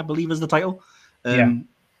String, I believe is the title. And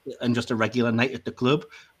just a regular night at the club.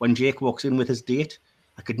 When Jake walks in with his date,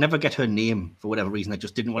 I could never get her name for whatever reason. I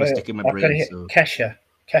just didn't want to stick in my brain. So Kesha.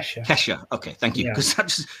 Okay, thank you.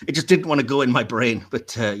 Because it just didn't want to go in my brain.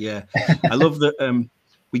 But yeah, I love that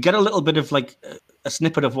we get a little bit of like a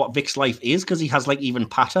snippet of what Vic's life is, because he has like even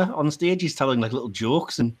patter on stage. He's telling like little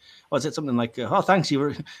jokes, and is it something like, "Oh, thanks, you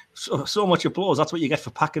were so much applause. That's what you get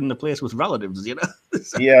for packing the place with relatives," you know?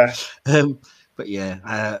 So, yeah. But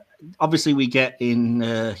yeah, obviously we get in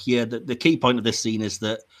here that the key point of this scene is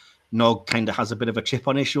that Nog kind of has a bit of a chip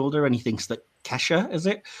on his shoulder, and he thinks that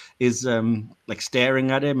Kesha is like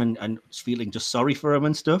staring at him and feeling just sorry for him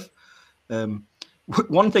and stuff.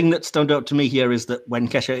 One thing that stood out to me here is that when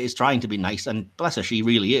Kesha is trying to be nice, and bless her, she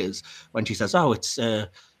really is, when she says, "Oh, it's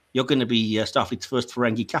you're going to be Starfleet's first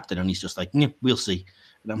Ferengi captain," and he's just like, "We'll see."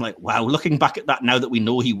 And I'm like, wow, looking back at that now that we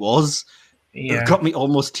know he was, it got me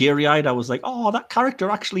almost teary-eyed. I was like, oh, that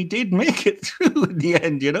character actually did make it through in the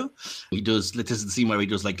end, you know? He does, this is the scene where he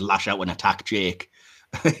does like lash out and attack Jake,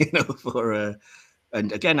 you know,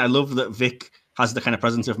 and again, I love that Vic has the kind of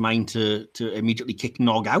presence of mind to immediately kick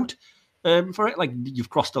Nog out for it. Like, you've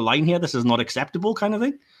crossed a line here. This is not acceptable kind of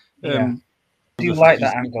thing. I do like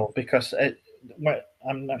that angle, because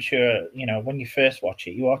I'm not sure, you know, when you first watch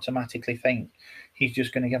it, you automatically think he's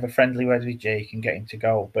just going to have a friendly word with Jake and get him to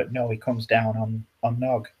go. But no, he comes down on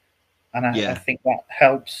Nog. And I think that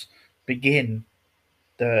helps begin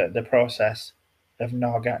the process of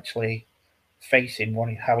Nog actually facing what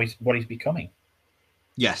he's becoming.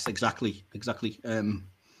 Yes, exactly.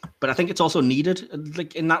 But I think it's also needed,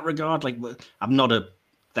 like in that regard. Like, I'm not a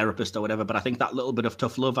therapist or whatever, but I think that little bit of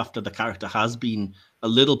tough love after the character has been a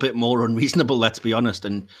little bit more unreasonable, let's be honest.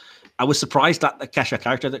 And I was surprised at the Kesha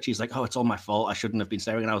character that she's like, "Oh, it's all my fault. I shouldn't have been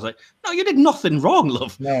staring." And I was like, "No, you did nothing wrong,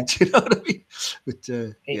 love." No. Do you know what I mean? But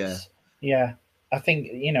yeah. I think,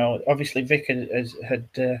 you know, obviously Vic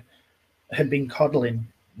had been coddling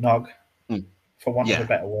Nog, for want of a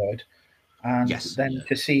better word. And then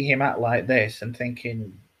to see him act like this and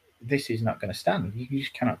thinking, this is not going to stand. You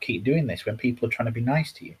just cannot keep doing this when people are trying to be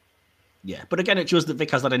nice to you. Yeah, but again, it shows that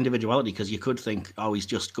Vic has that individuality, because you could think, oh, he's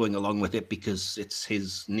just going along with it because it's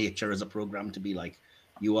his nature as a program to be like,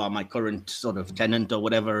 you are my current sort of tenant or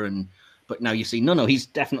whatever. But now you see, no, he's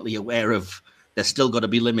definitely aware of there's still got to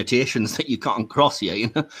be limitations that you can't cross here.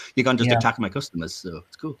 You know, you can't just attack my customers. So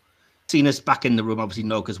it's cool. Cena's back in the room. Obviously,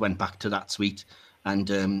 Nog has went back to that suite. And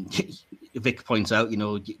Vic points out, you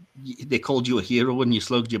know, they called you a hero when you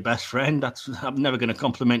slugged your best friend. I'm never going to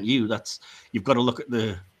compliment you. You've got to look at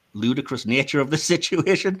the ludicrous nature of the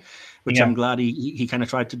situation, which I'm glad he kind of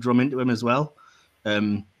tried to drum into him as well.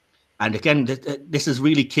 And again, this is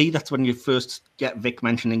really key. That's when you first get Vic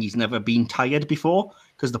mentioning he's never been tired before,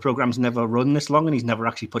 because the program's never run this long and he's never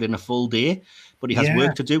actually put in a full day. But he has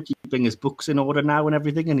work to do, keeping his books in order now and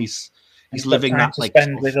everything, and he's living that to like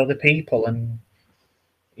spend with other people, and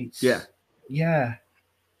it's absolutely.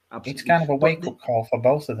 It's kind of a wake-up call for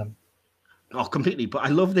both of them. Oh, completely. But I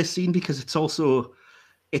love this scene because it's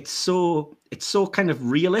so kind of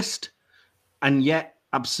realist and yet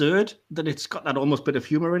absurd that it's got that almost bit of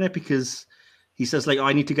humor in it, because he says like, "Oh,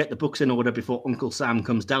 I need to get the books in order before Uncle Sam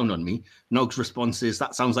comes down on me." Nog's response is,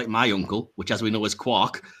 "That sounds like my uncle," which, as we know, is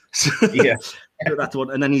Quark. So, so that's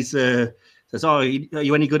one. And then he says, "Oh, are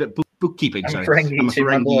you any good at bookkeeping?" I'm a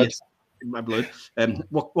Ferengi in my blood.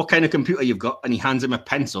 What kind of computer you've got? And he hands him a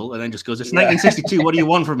pencil and then just goes, "It's 1962. What do you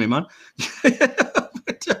want from me, man?"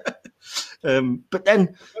 But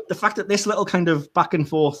then the fact that this little kind of back and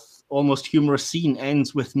forth, almost humorous scene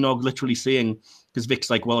ends with Nog literally saying, because Vic's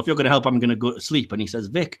like, "Well, if you're going to help, I'm going to go to sleep." And he says,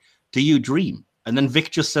 "Vic, do you dream?" And then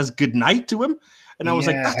Vic just says goodnight to him. And I was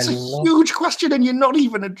like, that's a huge question, and you're not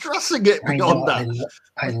even addressing it beyond that.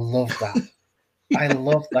 I love that. I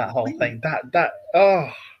love that whole thing.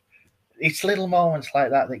 It's little moments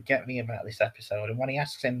like that get me about this episode. And when he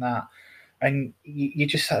asks him that, and you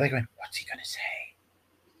just sat there going, what's he going to say?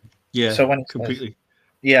 Yeah, so when completely.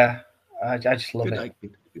 I just love it.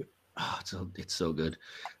 Oh, it's so good.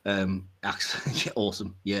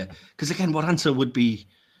 Awesome. Yeah. Because again, what answer would we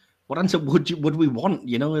want?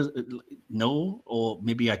 You know, no, or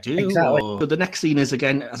maybe I do. Exactly. So the next scene is,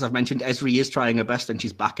 again, as I've mentioned, Esri is trying her best, and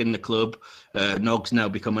she's back in the club. Nog's now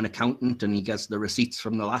become an accountant, and he gets the receipts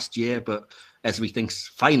from the last year. But Esri thinks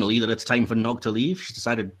finally that it's time for Nog to leave. She's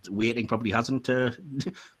decided waiting probably hasn't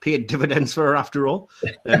paid dividends for her after all.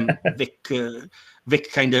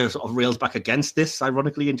 Vic kind of sort of rails back against this,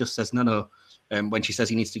 ironically, and just says no. When she says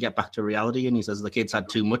he needs to get back to reality, and he says the kids had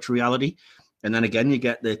too much reality. And then again, you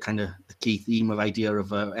get the kind of the key theme of idea of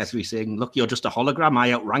Ezri saying, look, you're just a hologram.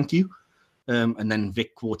 I outrank you. And then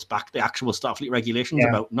Vic quotes back the actual Starfleet regulations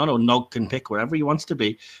about, no, Nog can pick wherever he wants to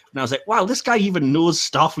be. And I was like, wow, this guy even knows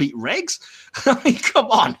Starfleet regs? I mean, come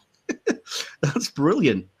on. That's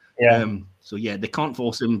brilliant. Yeah. So, yeah, they can't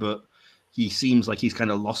force him, but he seems like he's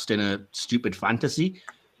kind of lost in a stupid fantasy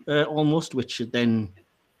almost, which then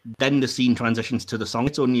the scene transitions to the song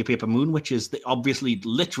It's Only a Paper Moon, which is obviously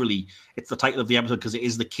literally it's the title of the episode because it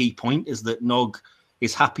is the key point is that Nog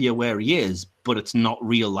is happier where he is, but it's not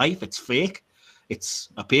real life, it's fake, it's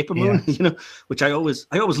a paper moon. You know, which I always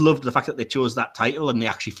loved the fact that they chose that title and they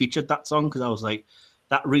actually featured that song, because I was like,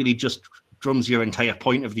 that really just drums your entire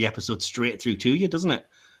point of the episode straight through to you, doesn't it?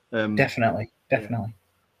 Definitely.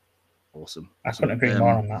 Awesome. I couldn't agree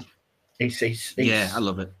more on that. It's yeah, I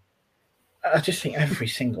love it. I just think every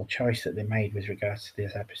single choice that they made with regards to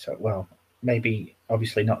this episode, well, maybe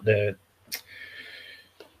obviously not the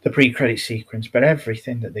pre-credit sequence, but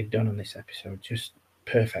everything that they've done on this episode, just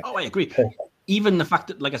perfect. Oh, I agree. Perfect. Even the fact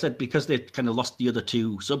that, like I said, because they kind of lost the other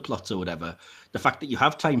two subplots or whatever, the fact that you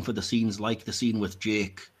have time for the scenes like the scene with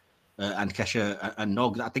Jake and Kesha and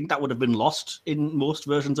Nog, I think that would have been lost in most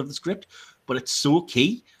versions of the script, but it's so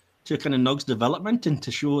key to kind of Nog's development and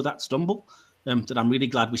to show that stumble. That I'm really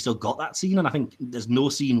glad we still got that scene, and I think there's no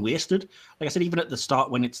scene wasted. Like I said, even at the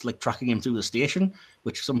start when it's like tracking him through the station,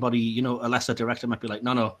 which somebody, you know, a lesser director might be like,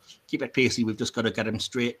 no, keep it pacey. We've just got to get him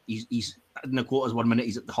straight. He's in the quarters 1 minute,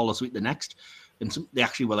 he's at the holosuite the next, and they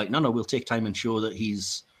actually were like, no, we'll take time and show that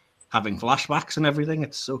he's having flashbacks and everything.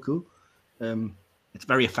 It's so cool. It's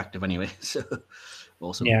very effective anyway. So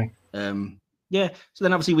awesome. Yeah. Yeah, so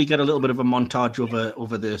then obviously we get a little bit of a montage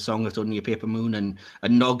over the song It's Only a Paper Moon, and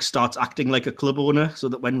Nog starts acting like a club owner, so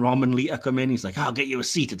that when Rom and Lita come in, he's like, I'll get you a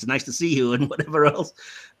seat, it's nice to see you, and whatever else.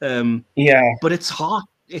 But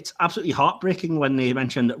it's absolutely heartbreaking when they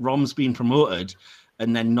mention that Rom's been promoted,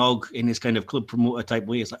 and then Nog, in his kind of club promoter type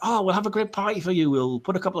way, is like, oh, we'll have a great party for you, we'll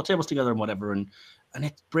put a couple of tables together and whatever, and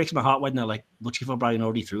it breaks my heart when they're like, but Chief O'Brien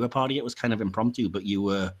already threw a party, it was kind of impromptu, but you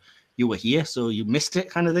were here, so you missed it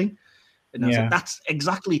kind of thing. And I was like, that's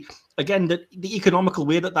exactly, again, the economical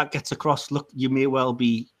way that gets across. Look, you may well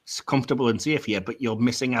be comfortable and safe here, but you're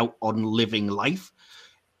missing out on living life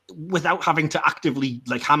without having to actively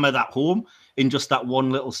like hammer that home in just that one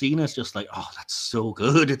little scene. It's just like, oh, that's so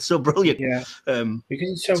good. It's so brilliant. Yeah. Because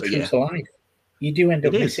it's so true to life. You do end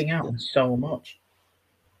up missing out on so much.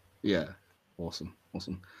 Yeah. Awesome.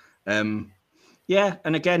 Yeah,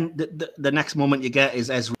 and again, the next moment you get is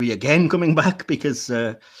Ezri again coming back, because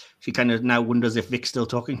she kind of now wonders if Vic's still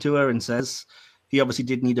talking to her, and says he obviously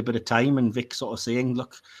did need a bit of time, and Vic sort of saying,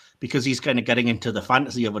 look, because he's kind of getting into the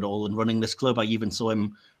fantasy of it all and running this club. I even saw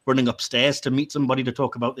him running upstairs to meet somebody to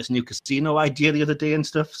talk about this new casino idea the other day and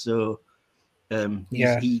stuff. So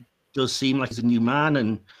he does seem like he's a new man,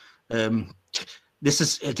 and this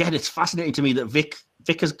is, again, it's fascinating to me that Vic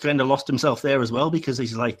has kind of lost himself there as well, because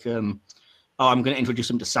he's like, oh, I'm going to introduce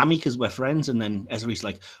him to Sammy because we're friends. And then Ezri's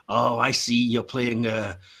like, oh, I see you're playing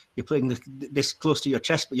this close to your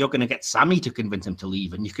chest, but you're going to get Sammy to convince him to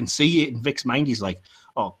leave. And you can see it in Vic's mind. He's like,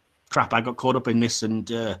 oh, crap, I got caught up in this, and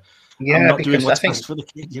I'm not doing what's best for the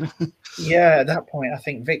kid, you know? Yeah, at that point, I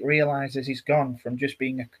think Vic realizes he's gone from just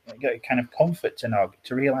being a kind of comfort to Nog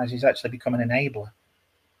to realize he's actually become an enabler.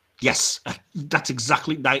 Yes, that's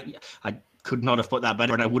exactly that. I could not have put that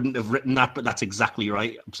better, and I wouldn't have written that, but that's exactly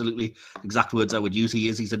right. Absolutely exact words I would use.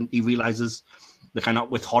 He realizes the kind of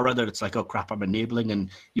with horror that it's like, oh crap, I'm enabling, and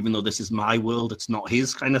even though this is my world, it's not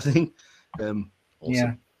his kind of thing.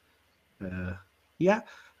 Awesome. Yeah.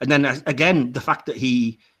 And then again, the fact that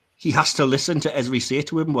he has to listen to Ezri say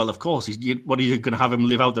to him, well, of course, what are you going to have him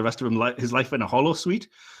live out the rest of his life in a holosuite?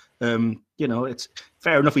 You know, it's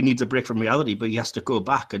fair enough. He needs a break from reality, but he has to go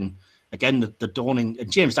back. And again, the dawning,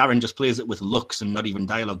 and James Darren just plays it with looks and not even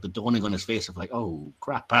dialogue, the dawning on his face of like, oh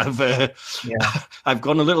crap, I've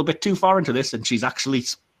gone a little bit too far into this, and she's actually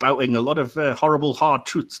spouting a lot of horrible, hard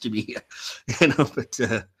truths to me here, you know. But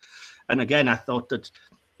and again, I thought that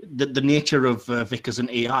the nature of Vic as an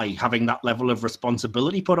AI having that level of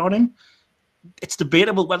responsibility put on him, it's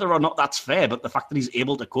debatable whether or not that's fair, but the fact that he's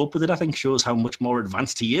able to cope with it, I think, shows how much more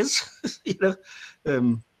advanced he is. You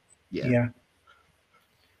know, yeah.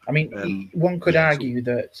 I mean, one could argue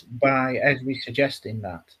that by Ezri suggesting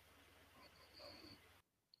that,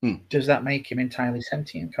 does that make him entirely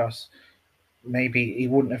sentient? Because maybe he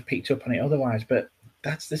wouldn't have picked up on it otherwise, but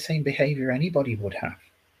that's the same behavior anybody would have.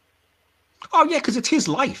 Oh, yeah, because it's his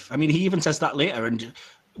life. I mean, he even says that later, and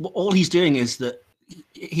all he's doing is that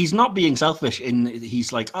he's not being selfish.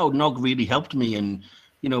 He's like, oh, Nog really helped me, and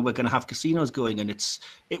you know, we're going to have casinos going, and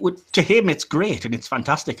it would, to him, it's great and it's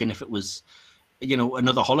fantastic. And if it was, you know,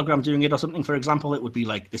 another hologram doing it or something, for example, it would be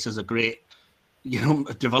like, this is a great, you know,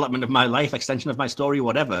 development of my life, extension of my story,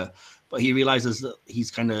 whatever. But he realizes that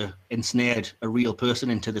he's kind of ensnared a real person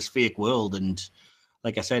into this fake world, and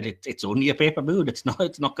like I said, it's only a paper moon. It's not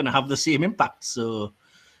going to have the same impact. So,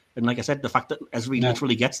 and like I said, the fact that Ezri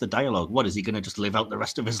literally gets the dialogue, what is he going to just live out the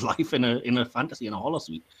rest of his life in a fantasy, in a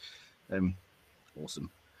holosuite? Awesome.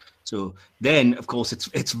 So then, of course,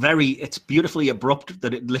 it's beautifully abrupt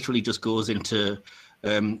that it literally just goes into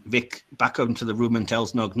Vic back into the room and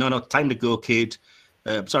tells Nog, no, time to go, kid.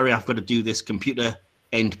 Sorry, I've got to do this computer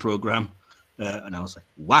end program. And I was like,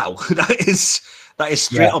 wow, that is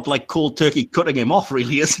straight up like cold turkey cutting him off,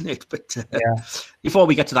 really, isn't it? But before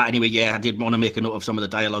we get to that, anyway, I did want to make a note of some of the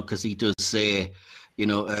dialogue, because he does say, you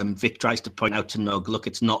know, Vic tries to point out to Nog, look,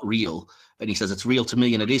 it's not real. And he says, it's real to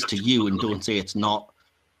me and it is to you, and don't say it's not.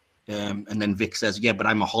 And then Vic says, yeah, but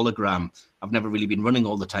I'm a hologram. I've never really been running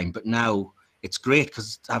all the time, but now it's great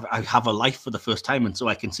because I have a life for the first time, and so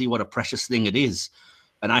I can see what a precious thing it is,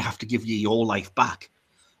 and I have to give you your life back.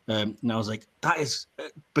 And I was like, that is,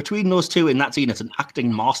 between those two in that scene, it's an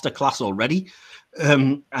acting masterclass already.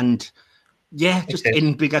 And yeah, just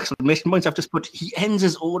in big exclamation points, I've just put, he ends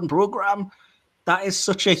his own program. That is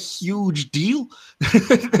such a huge deal.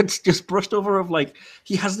 It's just brushed over of like,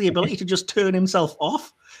 he has the ability to just turn himself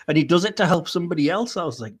off, and he does it to help somebody else. I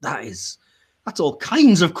was like, that's all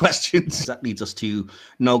kinds of questions. That leads us to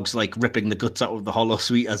Nog's like ripping the guts out of the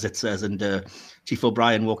holosuite, as it says, and Chief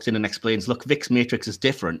O'Brien walks in and explains, look, Vic's matrix is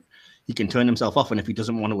different. He can turn himself off, and if he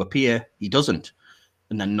doesn't want to appear, he doesn't.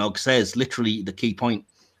 And then Nog says, literally the key point,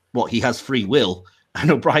 he has free will. And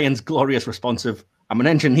O'Brien's glorious response of, I'm an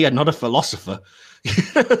engineer, not a philosopher.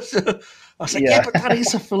 So I was like, yeah, but that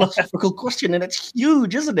is a philosophical question, and it's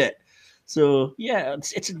huge, isn't it? So yeah,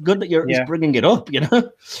 it's good that he's bringing it up, you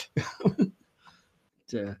know.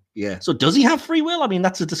 So does he have free will? I mean,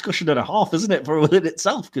 that's a discussion and a half, isn't it, for within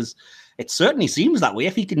itself? Because it certainly seems that way.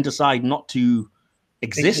 If he can decide not to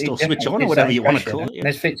exist or switch on or whatever you want to call it. And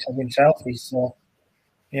as Vic said himself, he's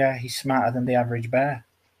smarter than the average bear.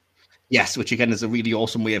 Yes, which again is a really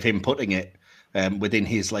awesome way of him putting it, within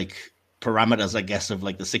his like parameters, I guess, of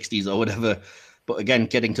like the 60s or whatever. But again,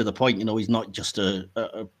 getting to the point, you know, he's not just a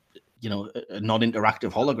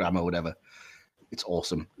non-interactive hologram or whatever. It's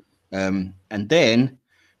awesome. And then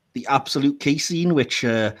the absolute key scene, which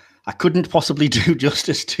I couldn't possibly do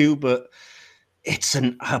justice to, but it's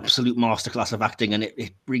an absolute masterclass of acting, and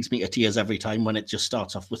it brings me to tears every time when it just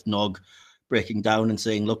starts off with Nog breaking down and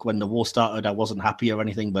saying, look, when the war started, I wasn't happy or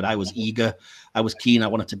anything, but I was eager, I was keen, I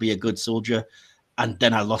wanted to be a good soldier, and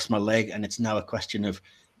then I lost my leg, and it's now a question of,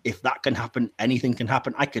 if that can happen, anything can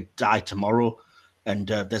happen. I could die tomorrow, and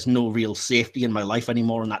there's no real safety in my life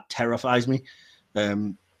anymore, and that terrifies me.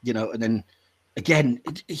 You know, and then again,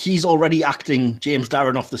 he's already acting James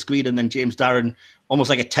Darren off the screen, and then James Darren, almost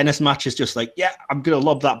like a tennis match, is just like, yeah, I'm going to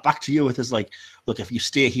lob that back to you with his like, look, if you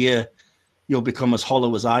stay here, you'll become as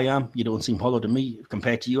hollow as I am. You don't seem hollow to me.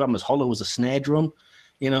 Compared to you, I'm as hollow as a snare drum.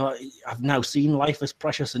 You know, I've now seen life as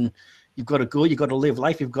precious, and you've got to go, you've got to live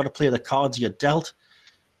life, you've got to play the cards you're dealt.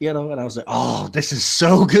 You know, and I was like, oh, this is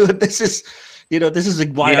so good. This is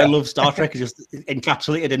why I love Star Trek. It's just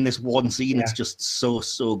encapsulated in this one scene. It's just so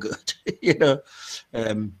good. You know,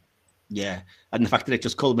 and the fact that it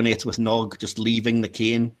just culminates with Nog just leaving the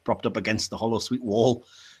cane propped up against the holosuite wall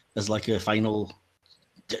as like a final.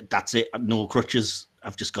 That's it. No crutches.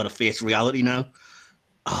 I've just got to face reality now.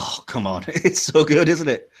 Oh, come on! It's so good, isn't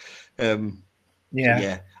it?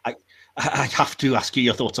 I have to ask you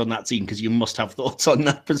your thoughts on that scene, because you must have thoughts on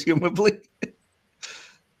that, presumably.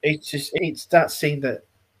 It's that scene that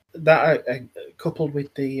coupled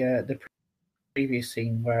with the previous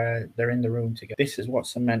scene where they're in the room together. This is what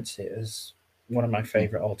cements it as one of my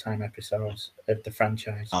favorite all-time episodes of the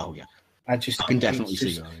franchise. Oh yeah, I can definitely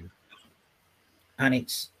see that. And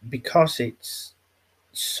it's because it's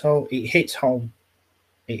so, it hits home.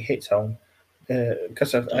 It hits home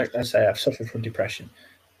because I've suffered from depression,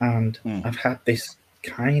 and I've had this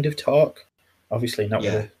kind of talk. Obviously, not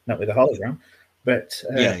with a hologram, but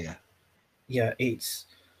it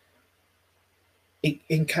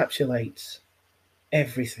encapsulates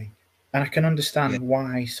everything, and I can understand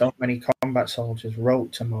why so many combat soldiers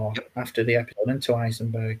wrote to Moore after the episode and to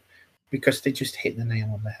Eisenberg, because they just hit the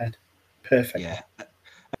nail on the head perfectly.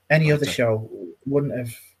 Any other show wouldn't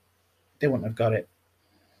have got it.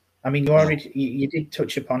 I mean, you did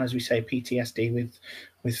touch upon, as we say, PTSD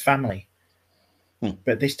with family,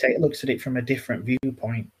 but this looks at it from a different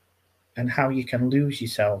viewpoint, and how you can lose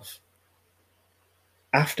yourself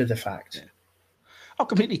after the fact. Oh,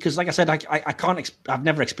 completely. Because, like I said, I can't. I've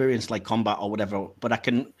never experienced like combat or whatever, but I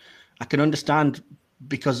can understand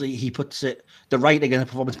because he puts it, the writing and the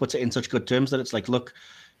performance puts it in such good terms that it's like, look,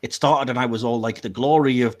 it started and I was all like the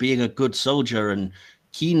glory of being a good soldier and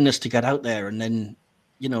keenness to get out there, and then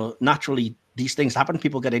naturally these things happen.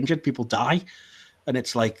 People get injured, people die, and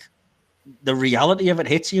it's like the reality of it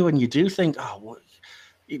hits you, and you do think, oh, what,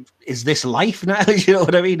 is this life now? You know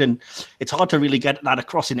what I mean? And it's hard to really get that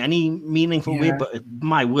across in any meaningful way, but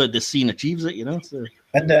my word, this scene achieves it, So.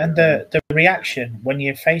 And the reaction when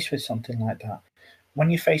you're faced with something like that, when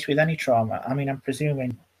you're faced with any trauma, I mean, I'm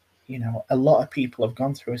presuming, a lot of people have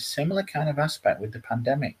gone through a similar kind of aspect with the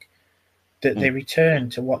pandemic, that they return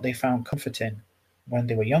to what they found comforting when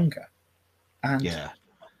they were younger. And there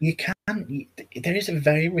is a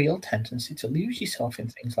very real tendency to lose yourself in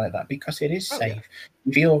things like that because it is safe. Yeah.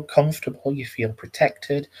 You feel comfortable, you feel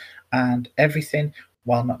protected, and everything,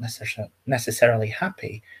 while not necessarily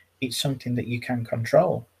happy, it's something that you can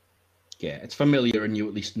control. Yeah, it's familiar, and you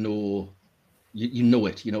at least know, you know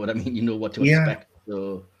it. You know what I mean? You know what to expect.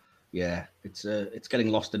 So, yeah, it's getting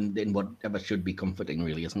lost in whatever should be comforting,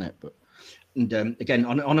 really, isn't it? But and again,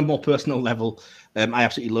 on a more personal level, I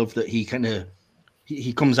absolutely love that he kind of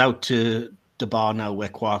he comes out to the bar now where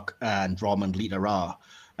Quark and Rom and Lita are,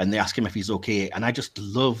 and they ask him if he's okay. And I just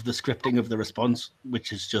love the scripting of the response,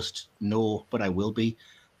 which is just no, but I will be,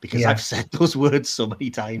 because I've said those words so many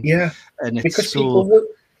times. Yeah, and it's because so. People would,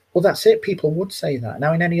 well, that's it. People would say that.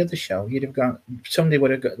 Now, in any other show, you'd have gone. Somebody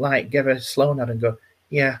would have give a slow nod and go,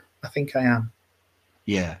 "Yeah, I think I am."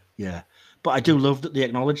 Yeah. But I do love that they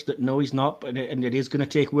acknowledge that no, he's not, and it is going to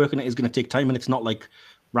take work and it is going to take time, and it's not like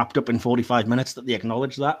wrapped up in 45 minutes, that they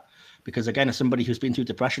acknowledge that. Because again, as somebody who's been through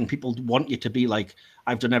depression, people want you to be like,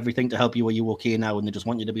 I've done everything to help you. Are you okay now? And they just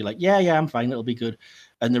want you to be like, yeah, I'm fine. It'll be good.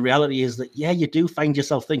 And the reality is that, you do find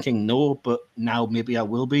yourself thinking, no, but now maybe I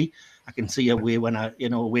will be. I can see a way when a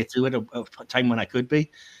way through it, a time when I could be.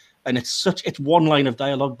 And it's one line of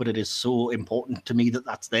dialogue, but it is so important to me that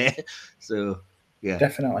that's there. So, yeah.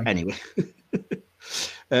 Definitely. Anyway.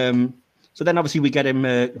 So then obviously we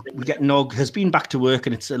get Nog has been back to work,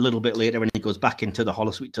 and it's a little bit later when he goes back into the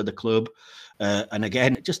holosuite to the club. And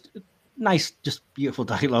again, just nice, just beautiful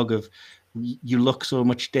dialogue of, you look so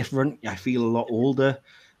much different. I feel a lot older.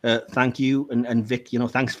 Thank you. And Vic,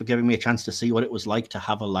 thanks for giving me a chance to see what it was like to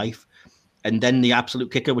have a life. And then the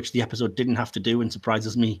absolute kicker, which the episode didn't have to do and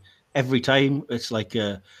surprises me every time. It's like,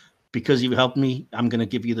 because you helped me, I'm going to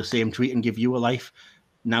give you the same treat and give you a life.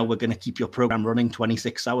 Now we're going to keep your program running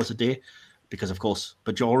 26 hours a day, because, of course,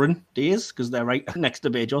 Bajoran days, because they're right next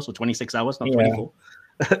to Bajor, so 26 hours, not 24.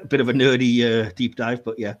 Bit of a nerdy deep dive,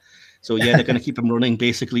 but yeah. So, yeah, they're going to keep them running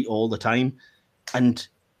basically all the time. And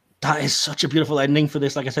that is such a beautiful ending for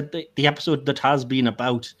this. Like I said, the episode that has been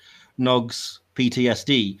about Nog's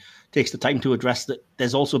PTSD takes the time to address that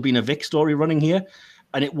there's also been a Vic story running here.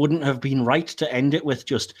 And it wouldn't have been right to end it with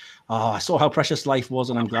just, I saw how precious life was,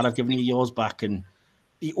 and I'm glad I've given you yours back. And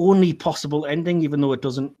the only possible ending, even though it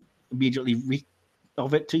doesn't immediately reek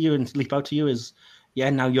of it to you and leap out to you, is,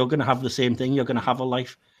 now you're going to have the same thing. You're going to have a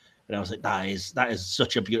life. And I was like, that is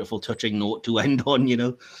such a beautiful, touching note to end on,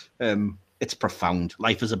 It's profound.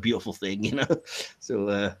 Life is a beautiful thing,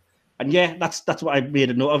 So, and that's what I made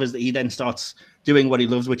a note of, is that he then starts doing what he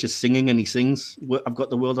loves, which is singing, and he sings, I've got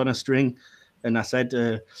the world on a string. And I said,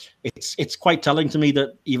 it's quite telling to me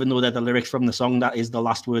that even though they're the lyrics from the song, that is the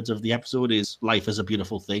last words of the episode, is life is a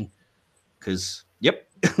beautiful thing. Because,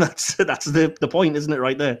 that's the point, isn't it,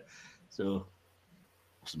 right there? So,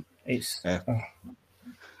 awesome.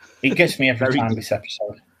 It gets me every time, this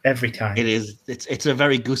episode. Every time. It is. It's a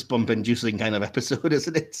very goosebump-inducing kind of episode,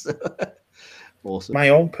 isn't it? So, awesome. My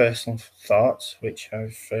own personal thoughts, which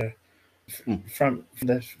I've, from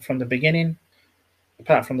the beginning,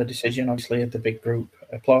 apart from the decision, obviously, of the big group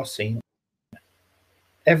applause scene,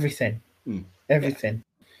 everything.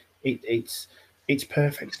 It's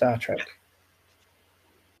perfect Star Trek.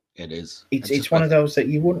 It is. It's one of those that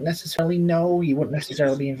you wouldn't necessarily know, you wouldn't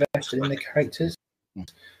necessarily be invested in the characters.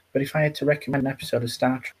 But if I had to recommend an episode of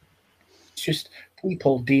Star Trek, it's just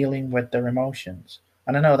people dealing with their emotions.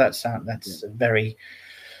 And I know that's very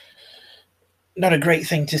not a great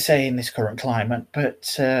thing to say in this current climate,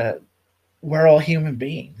 but we're all human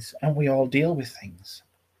beings and we all deal with things,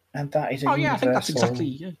 and that is a universal. I think that's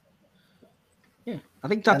exactly I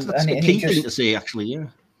think that's the key thing to say, actually.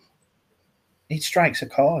 It strikes a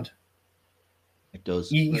chord. It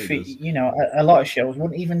does. A lot of shows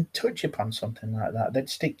wouldn't even touch upon something like that. They'd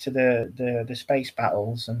stick to the space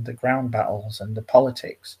battles and the ground battles and the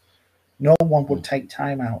politics. No one would take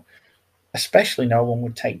time out, especially no one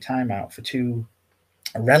would take time out for two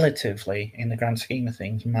relatively, in the grand scheme of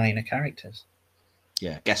things, minor characters.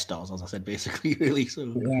 Yeah, guest stars, as I said, basically, really.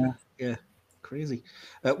 So yeah. Crazy.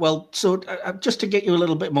 Well, so just to get you a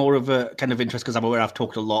little bit more of a kind of interest, because I'm aware I've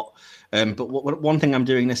talked a lot, but one thing I'm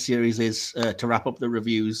doing this series is to wrap up the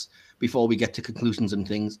reviews before we get to conclusions and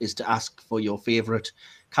things, is to ask for your favorite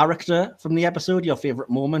character from the episode, your favorite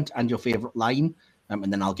moment, and your favorite line,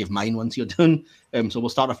 and then I'll give mine once you're done. So we'll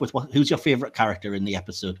start off with who's your favorite character in the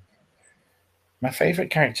episode? My favorite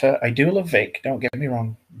character, I do love Vic, don't get me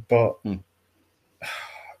wrong, but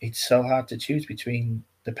it's so hard to choose between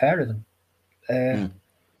the pair of them.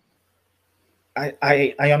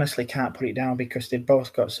 I honestly can't put it down because they've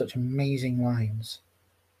both got such amazing lines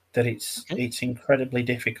that it's incredibly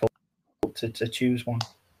difficult to choose one.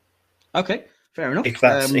 Okay, fair enough. If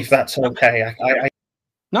that's okay,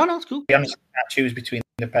 no, it's cool. I honestly can't choose between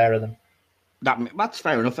the pair of them. That's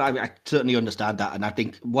fair enough. I certainly understand that, and I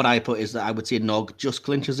think what I put is that I would say Nog just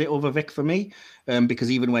clinches it over Vic for me, because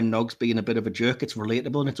even when Nog's being a bit of a jerk, it's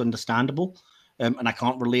relatable and it's understandable. And I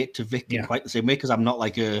can't relate to Vic in quite the same way because I'm not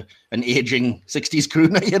like an aging 60s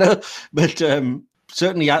crooner, you know. But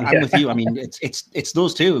certainly, I'm with you. I mean, it's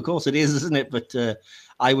those two, of course, it is, isn't it? But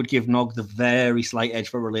I would give Nog the very slight edge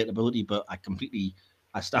for relatability. But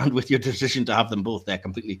I stand with your decision to have them both there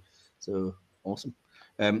completely. So awesome.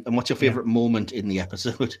 And what's your favorite moment in the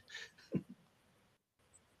episode?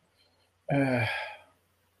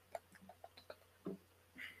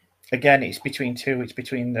 Again, it's between two. It's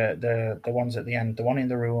between the ones at the end, the one in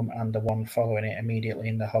the room and the one following it immediately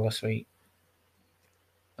in the holosuite.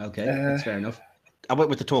 Okay, that's fair enough. I went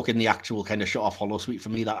with the talk in the actual kind of shot off holosuite for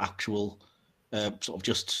me. That actual sort of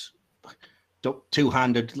just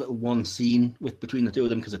two-handed little one scene between the two of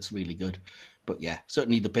them because it's really good. But yeah,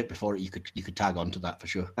 certainly the bit before it, you could tag on to that for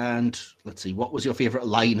sure. And let's see, what was your favorite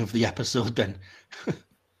line of the episode then?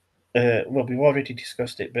 Well, we've already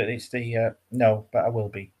discussed it, but it's the no, but I will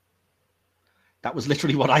be. That was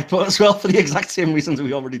literally what I put as well for the exact same reasons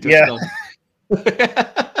we already touched on.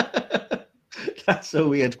 That's so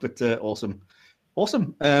weird, but awesome.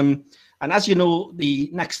 And as you know, the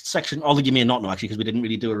next section, although you may not know actually, because we didn't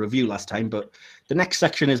really do a review last time, but the next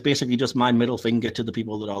section is basically just my middle finger to the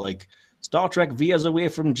people that are like, Star Trek veers away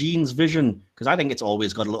from Gene's vision, because I think it's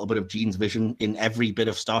always got a little bit of Gene's vision in every bit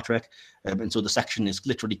of Star Trek. And so the section is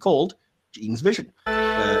literally called Gene's Vision.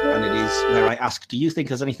 And it is where I ask, do you think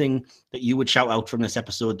there's anything that you would shout out from this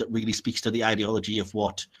episode that really speaks to the ideology of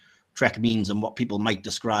what Trek means and what people might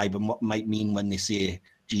describe and what might mean when they say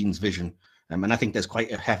Gene's vision? And I think there's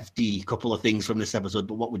quite a hefty couple of things from this episode,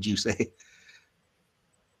 but what would you say?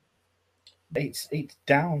 It's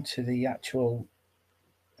down to the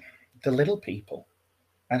little people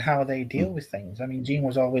and how they deal with things. I mean, Gene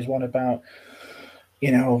was always one about,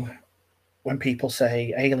 when people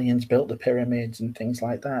say aliens built the pyramids and things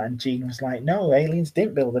like that, and Gene was like, no, aliens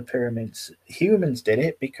didn't build the pyramids. Humans did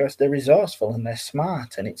it because they're resourceful and they're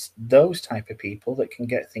smart, and it's those type of people that can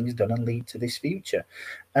get things done and lead to this future.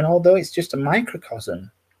 And although it's just a microcosm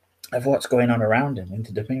of what's going on around him in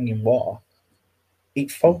the Dominion War, it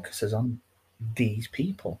focuses on these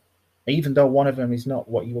people. Even though one of them is not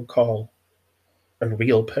what you would call a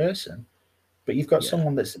real person, but you've got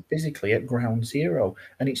someone that's physically at ground zero,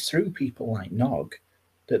 and it's through people like Nog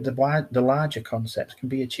that the larger concepts can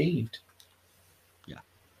be achieved. Yeah,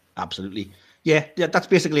 absolutely. Yeah, that's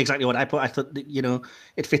basically exactly what I put. I thought that,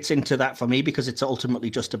 it fits into that for me because it's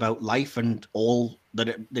ultimately just about life and all that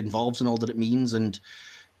it involves and all that it means. And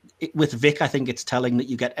with Vic, I think it's telling that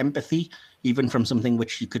you get empathy even from something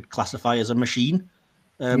which you could classify as a machine,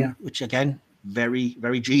 which again, very,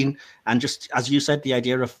 very Gene. And just as you said, the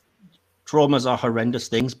idea of traumas are horrendous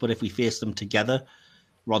things, but if we face them together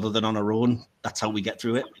rather than on our own, that's how we get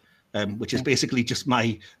through it. Which is basically just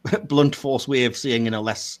my blunt force way of saying in a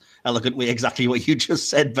less elegant way exactly what you just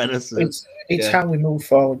said, Better. So, it's how we move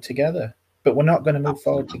forward together, but we're not going to move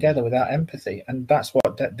forward together without empathy, and that's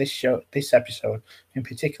what this episode in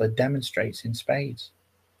particular demonstrates in spades.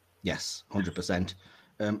 Yes, 100%.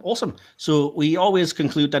 Awesome. So we always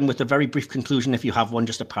conclude then with a very brief conclusion, if you have one,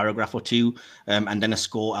 just a paragraph or two, and then a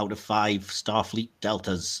score out of 5 Starfleet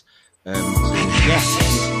Deltas. Your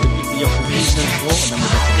conclusion and then we'll get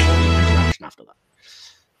to the interaction after that.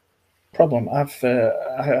 Problem.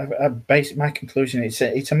 I've based my conclusion.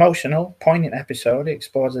 It's emotional, poignant episode. It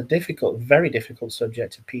explores a very difficult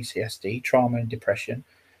subject of PTSD, trauma, and depression.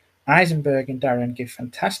 Eisenberg and Darren give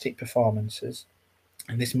fantastic performances,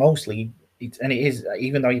 and this mostly. It is,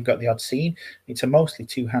 even though you've got the odd scene, it's a mostly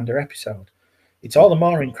two-hander episode. It's all the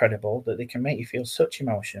more incredible that they can make you feel such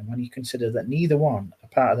emotion when you consider that neither one are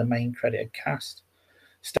part of the main credited cast.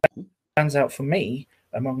 Stands out for me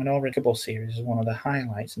among an unremarkable series as one of the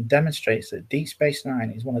highlights and demonstrates that Deep Space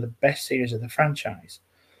Nine is one of the best series of the franchise.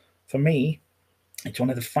 For me, it's one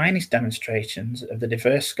of the finest demonstrations of the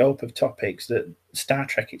diverse scope of topics that Star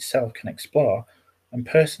Trek itself can explore, and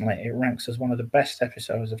personally, it ranks as one of the best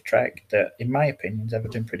episodes of Trek that, in my opinion, has ever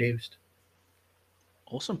been produced.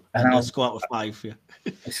 Awesome. And I'll score out of 5. Yeah,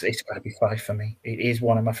 it's got to be 5 for me. It is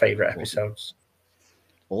one of my favourite episodes.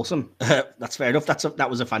 Awesome. That's fair enough. That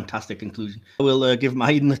was a fantastic conclusion. I will give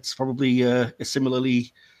mine. That's probably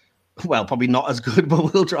similarly, well, probably not as good,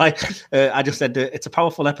 but we'll try. I just said it's a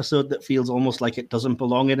powerful episode that feels almost like it doesn't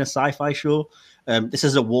belong in a sci-fi show. This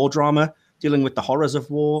is a war drama dealing with the horrors of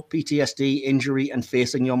war, PTSD, injury, and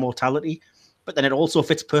facing your mortality. But then it also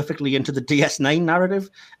fits perfectly into the DS9 narrative,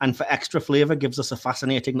 and for extra flavor gives us a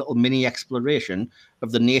fascinating little mini exploration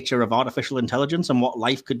of the nature of artificial intelligence and what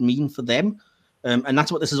life could mean for them. And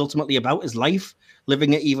that's what this is ultimately about, is life,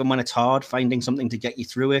 living it even when it's hard, finding something to get you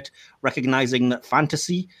through it, recognizing that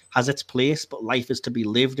fantasy has its place, but life is to be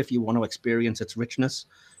lived if you want to experience its richness.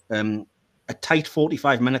 A tight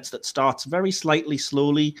 45 minutes that starts very slightly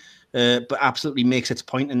slowly, but absolutely makes its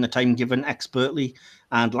point in the time given expertly.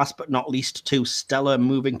 And last but not least, 2 stellar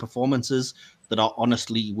moving performances that are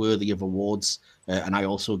honestly worthy of awards. And I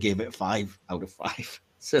also gave it 5 out of 5.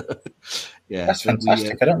 So, yeah, that's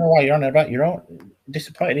fantastic. I don't know why you're on about your own,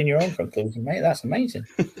 disappointed in your own conclusion, mate. That's amazing.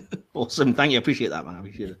 Awesome, thank you. I appreciate that, man. I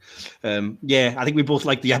appreciate it. Yeah, I think we both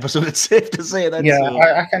like the episode. It's safe to say that. Yeah, so.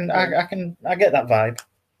 I get that vibe.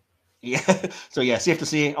 Yeah, so yeah, safe to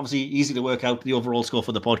say. Obviously, easy to work out. The overall score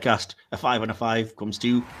for the podcast, a 5 and a 5 comes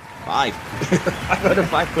to 5. 5 out of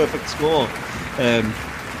 5, perfect score.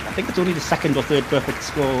 I think it's only the second or third perfect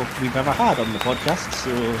score we've ever had on the podcast.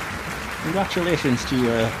 So. Congratulations to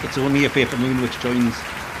It's Only a Paper Moon, which joins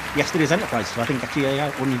yesterday's Enterprise. So I think actually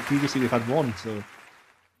only previously we've had 1. So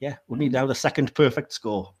yeah, only now the second perfect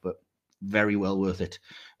score, but very well worth it.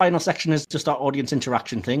 Final section is just our audience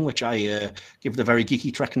interaction thing, which I give the very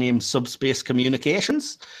geeky Trek name Subspace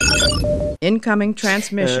Communications. Incoming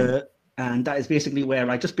transmission. And that is basically where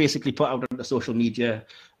I just basically put out on the social media,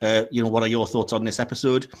 what are your thoughts on this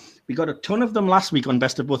episode? We got a ton of them last week on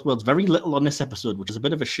Best of Both Worlds. Very little on this episode, which is a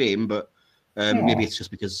bit of a shame, but maybe it's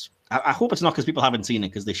just because... I hope it's not because people haven't seen it,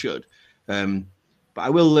 because they should. But I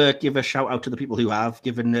will give a shout out to the people who have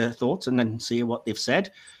given their thoughts and then see what they've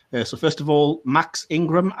said. So first of all, Max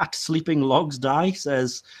Ingram at Sleeping Logs Die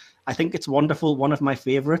says, I think it's wonderful, one of my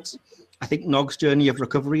favorites. I think Nog's journey of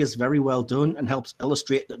recovery is very well done and helps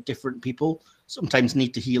illustrate that different people sometimes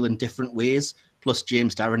need to heal in different ways. Plus,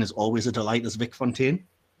 James Darren is always a delight as Vic Fontaine.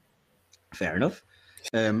 Fair enough.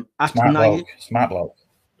 Smart bloke.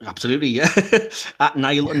 Absolutely, yeah. At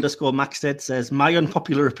Nile_Maxted says, my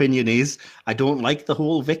unpopular opinion is I don't like the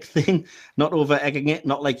whole Vic thing. Not over egging it,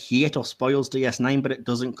 not like hate or spoils DS9, but it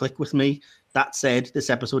doesn't click with me. That said,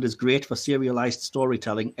 this episode is great for serialized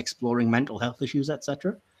storytelling, exploring mental health issues,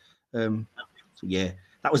 etc. So yeah,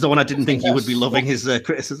 that was the one I didn't think you would be loving his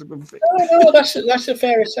criticism of. No, that's a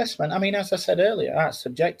fair assessment. I mean, as I said earlier, that's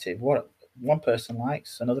subjective. What one person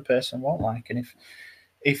likes, another person won't like, and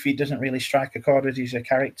if he doesn't really strike a chord with you as a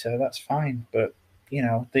character, that's fine. But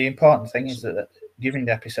the important thing is that during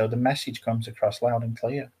the episode, the message comes across loud and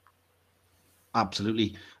clear.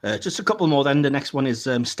 Absolutely. Just a couple more then. The next one is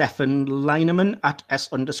Stefan Leineman at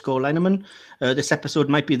S_Leineman. This episode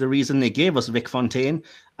might be the reason they gave us Vic Fontaine.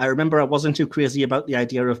 I remember I wasn't too crazy about the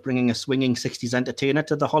idea of bringing a swinging 60s entertainer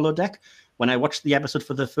to the holodeck. When I watched the episode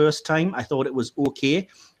for the first time, I thought it was okay.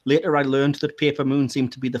 Later, I learned that Paper Moon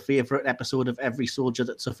seemed to be the favorite episode of every soldier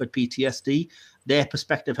that suffered PTSD. Their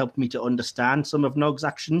perspective helped me to understand some of Nog's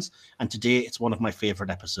actions, and today it's one of my favorite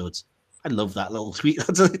episodes. I love that little tweet.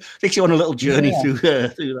 That takes you on a little journey through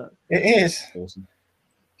that. It is. Awesome.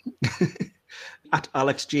 At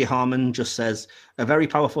Alex J. Harmon just says, a very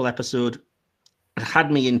powerful episode. It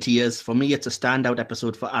had me in tears. For me, it's a standout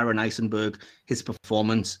episode for Aaron Eisenberg. His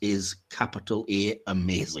performance is capital A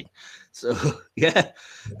amazing. So, yeah.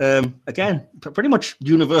 Again, pretty much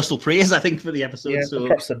universal praise, I think, for the episode. Yeah, so,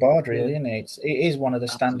 across the board, really, isn't it? It is one of the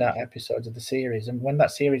standout episodes of the series. And when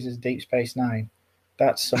that series is Deep Space Nine,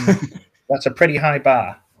 that's a pretty high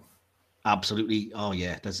bar. Absolutely. Oh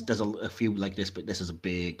yeah, there's a few like this, but this is a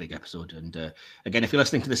big episode. And again, if you're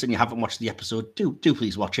listening to this and you haven't watched the episode, do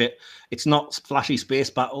please watch it. It's not flashy space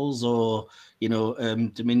battles or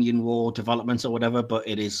Dominion War developments or whatever, but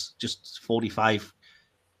it is just 45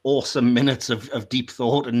 awesome minutes of deep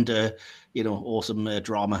thought and awesome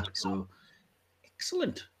drama. So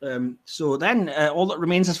excellent. So then all that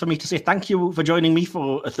remains is for me to say thank you for joining me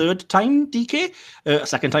for a third time, DK, a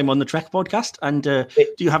second time on the Trek podcast. And do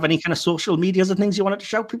you have any kind of social medias and things you wanted to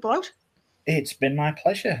shout people out? It's been my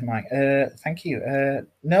pleasure, Mike. Thank you.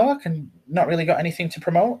 No, I can not really got anything to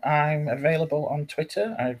promote. I'm available on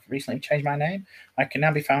Twitter. I've recently changed my name. I can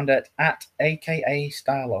now be found at aka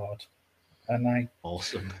Starlord. And I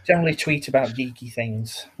generally tweet about geeky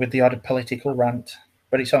things with the odd political rant,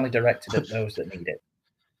 but it's only directed at those that need it.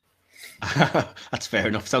 That's fair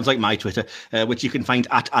enough. Sounds like my Twitter, which you can find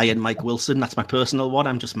at Iron Mike Wilson. That's my personal one.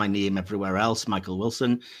 I'm just my name everywhere else, Michael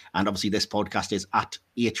Wilson. And obviously this podcast is at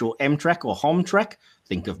HoM Trek or HoM Trek.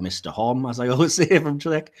 Think of Mr. HoM, as I always say from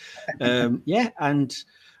Trek. And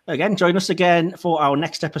again, join us again for our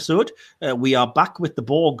next episode. We are back with the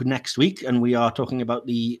Borg next week, and we are talking about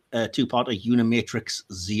the two-parter Unimatrix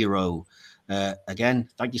Zero. Again,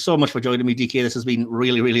 thank you so much for joining me, DK. This has been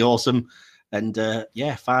really, really awesome. And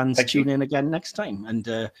fans, tune in again next time.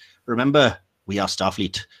 And remember, we are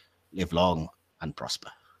Starfleet. Live long and prosper.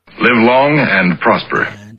 Live long and prosper.